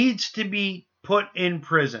he needs to be put in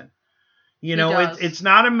prison. It's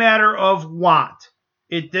not a matter of want.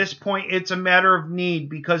 At this point, it's a matter of need,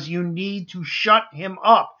 because you need to shut him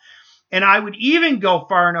up. And I would even go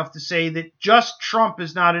far enough to say that just Trump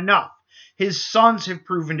is not enough. His sons have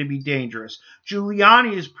proven to be dangerous.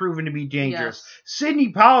 Giuliani has proven to be dangerous. Yes. Sidney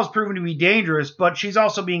Powell has proven to be dangerous, but she's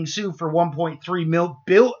also being sued for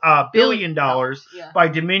 $1.3 billion by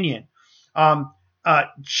Dominion.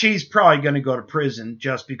 She's probably going to go to prison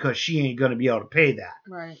just because she ain't going to be able to pay that.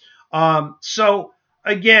 Right. So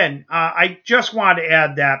again, I just wanted to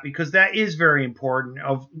add that because that is very important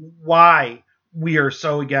of why we are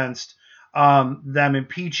so against them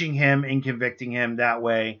impeaching him and convicting him that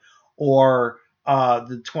way, or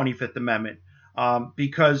the 25th Amendment,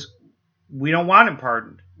 because we don't want him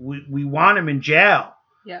pardoned. We want him in jail.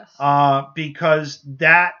 Yes. Because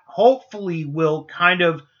that hopefully will kind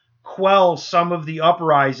of quell some of the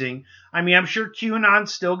uprising. I mean, I'm sure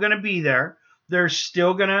QAnon's still going to be there. They're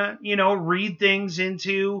still going to, read things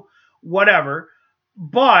into whatever.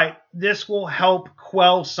 But this will help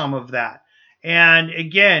quell some of that. And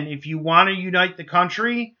again, if you want to unite the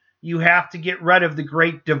country, you have to get rid of the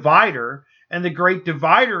great divider. And the great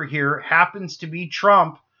divider here happens to be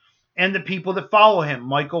Trump and the people that follow him.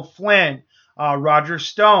 Michael Flynn, Roger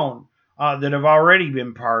Stone, that have already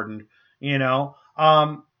been pardoned. You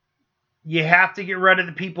have to get rid of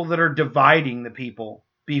the people that are dividing the people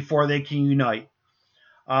before they can unite.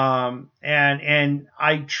 And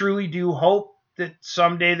I truly do hope that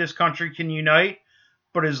someday this country can unite.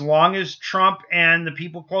 But as long as Trump and the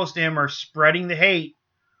people close to him are spreading the hate,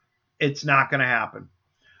 it's not going to happen.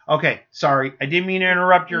 Okay, sorry. I didn't mean to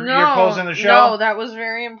interrupt your closing the show. No, that was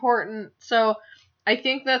very important. So I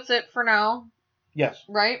think that's it for now. Yes.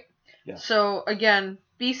 Right? Yes. So again,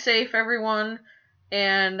 be safe, everyone.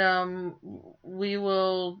 And we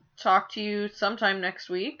will talk to you sometime next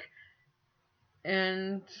week.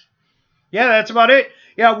 And yeah, that's about it.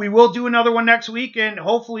 Yeah, we will do another one next week, and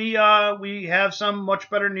hopefully we have some much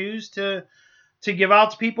better news to give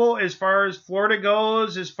out to people as far as Florida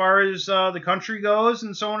goes, as far as the country goes,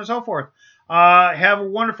 and so on and so forth. Have a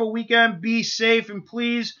wonderful weekend. Be safe, and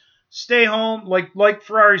please stay home. Like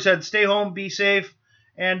Ferrari said, stay home, be safe,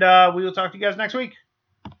 and we will talk to you guys next week.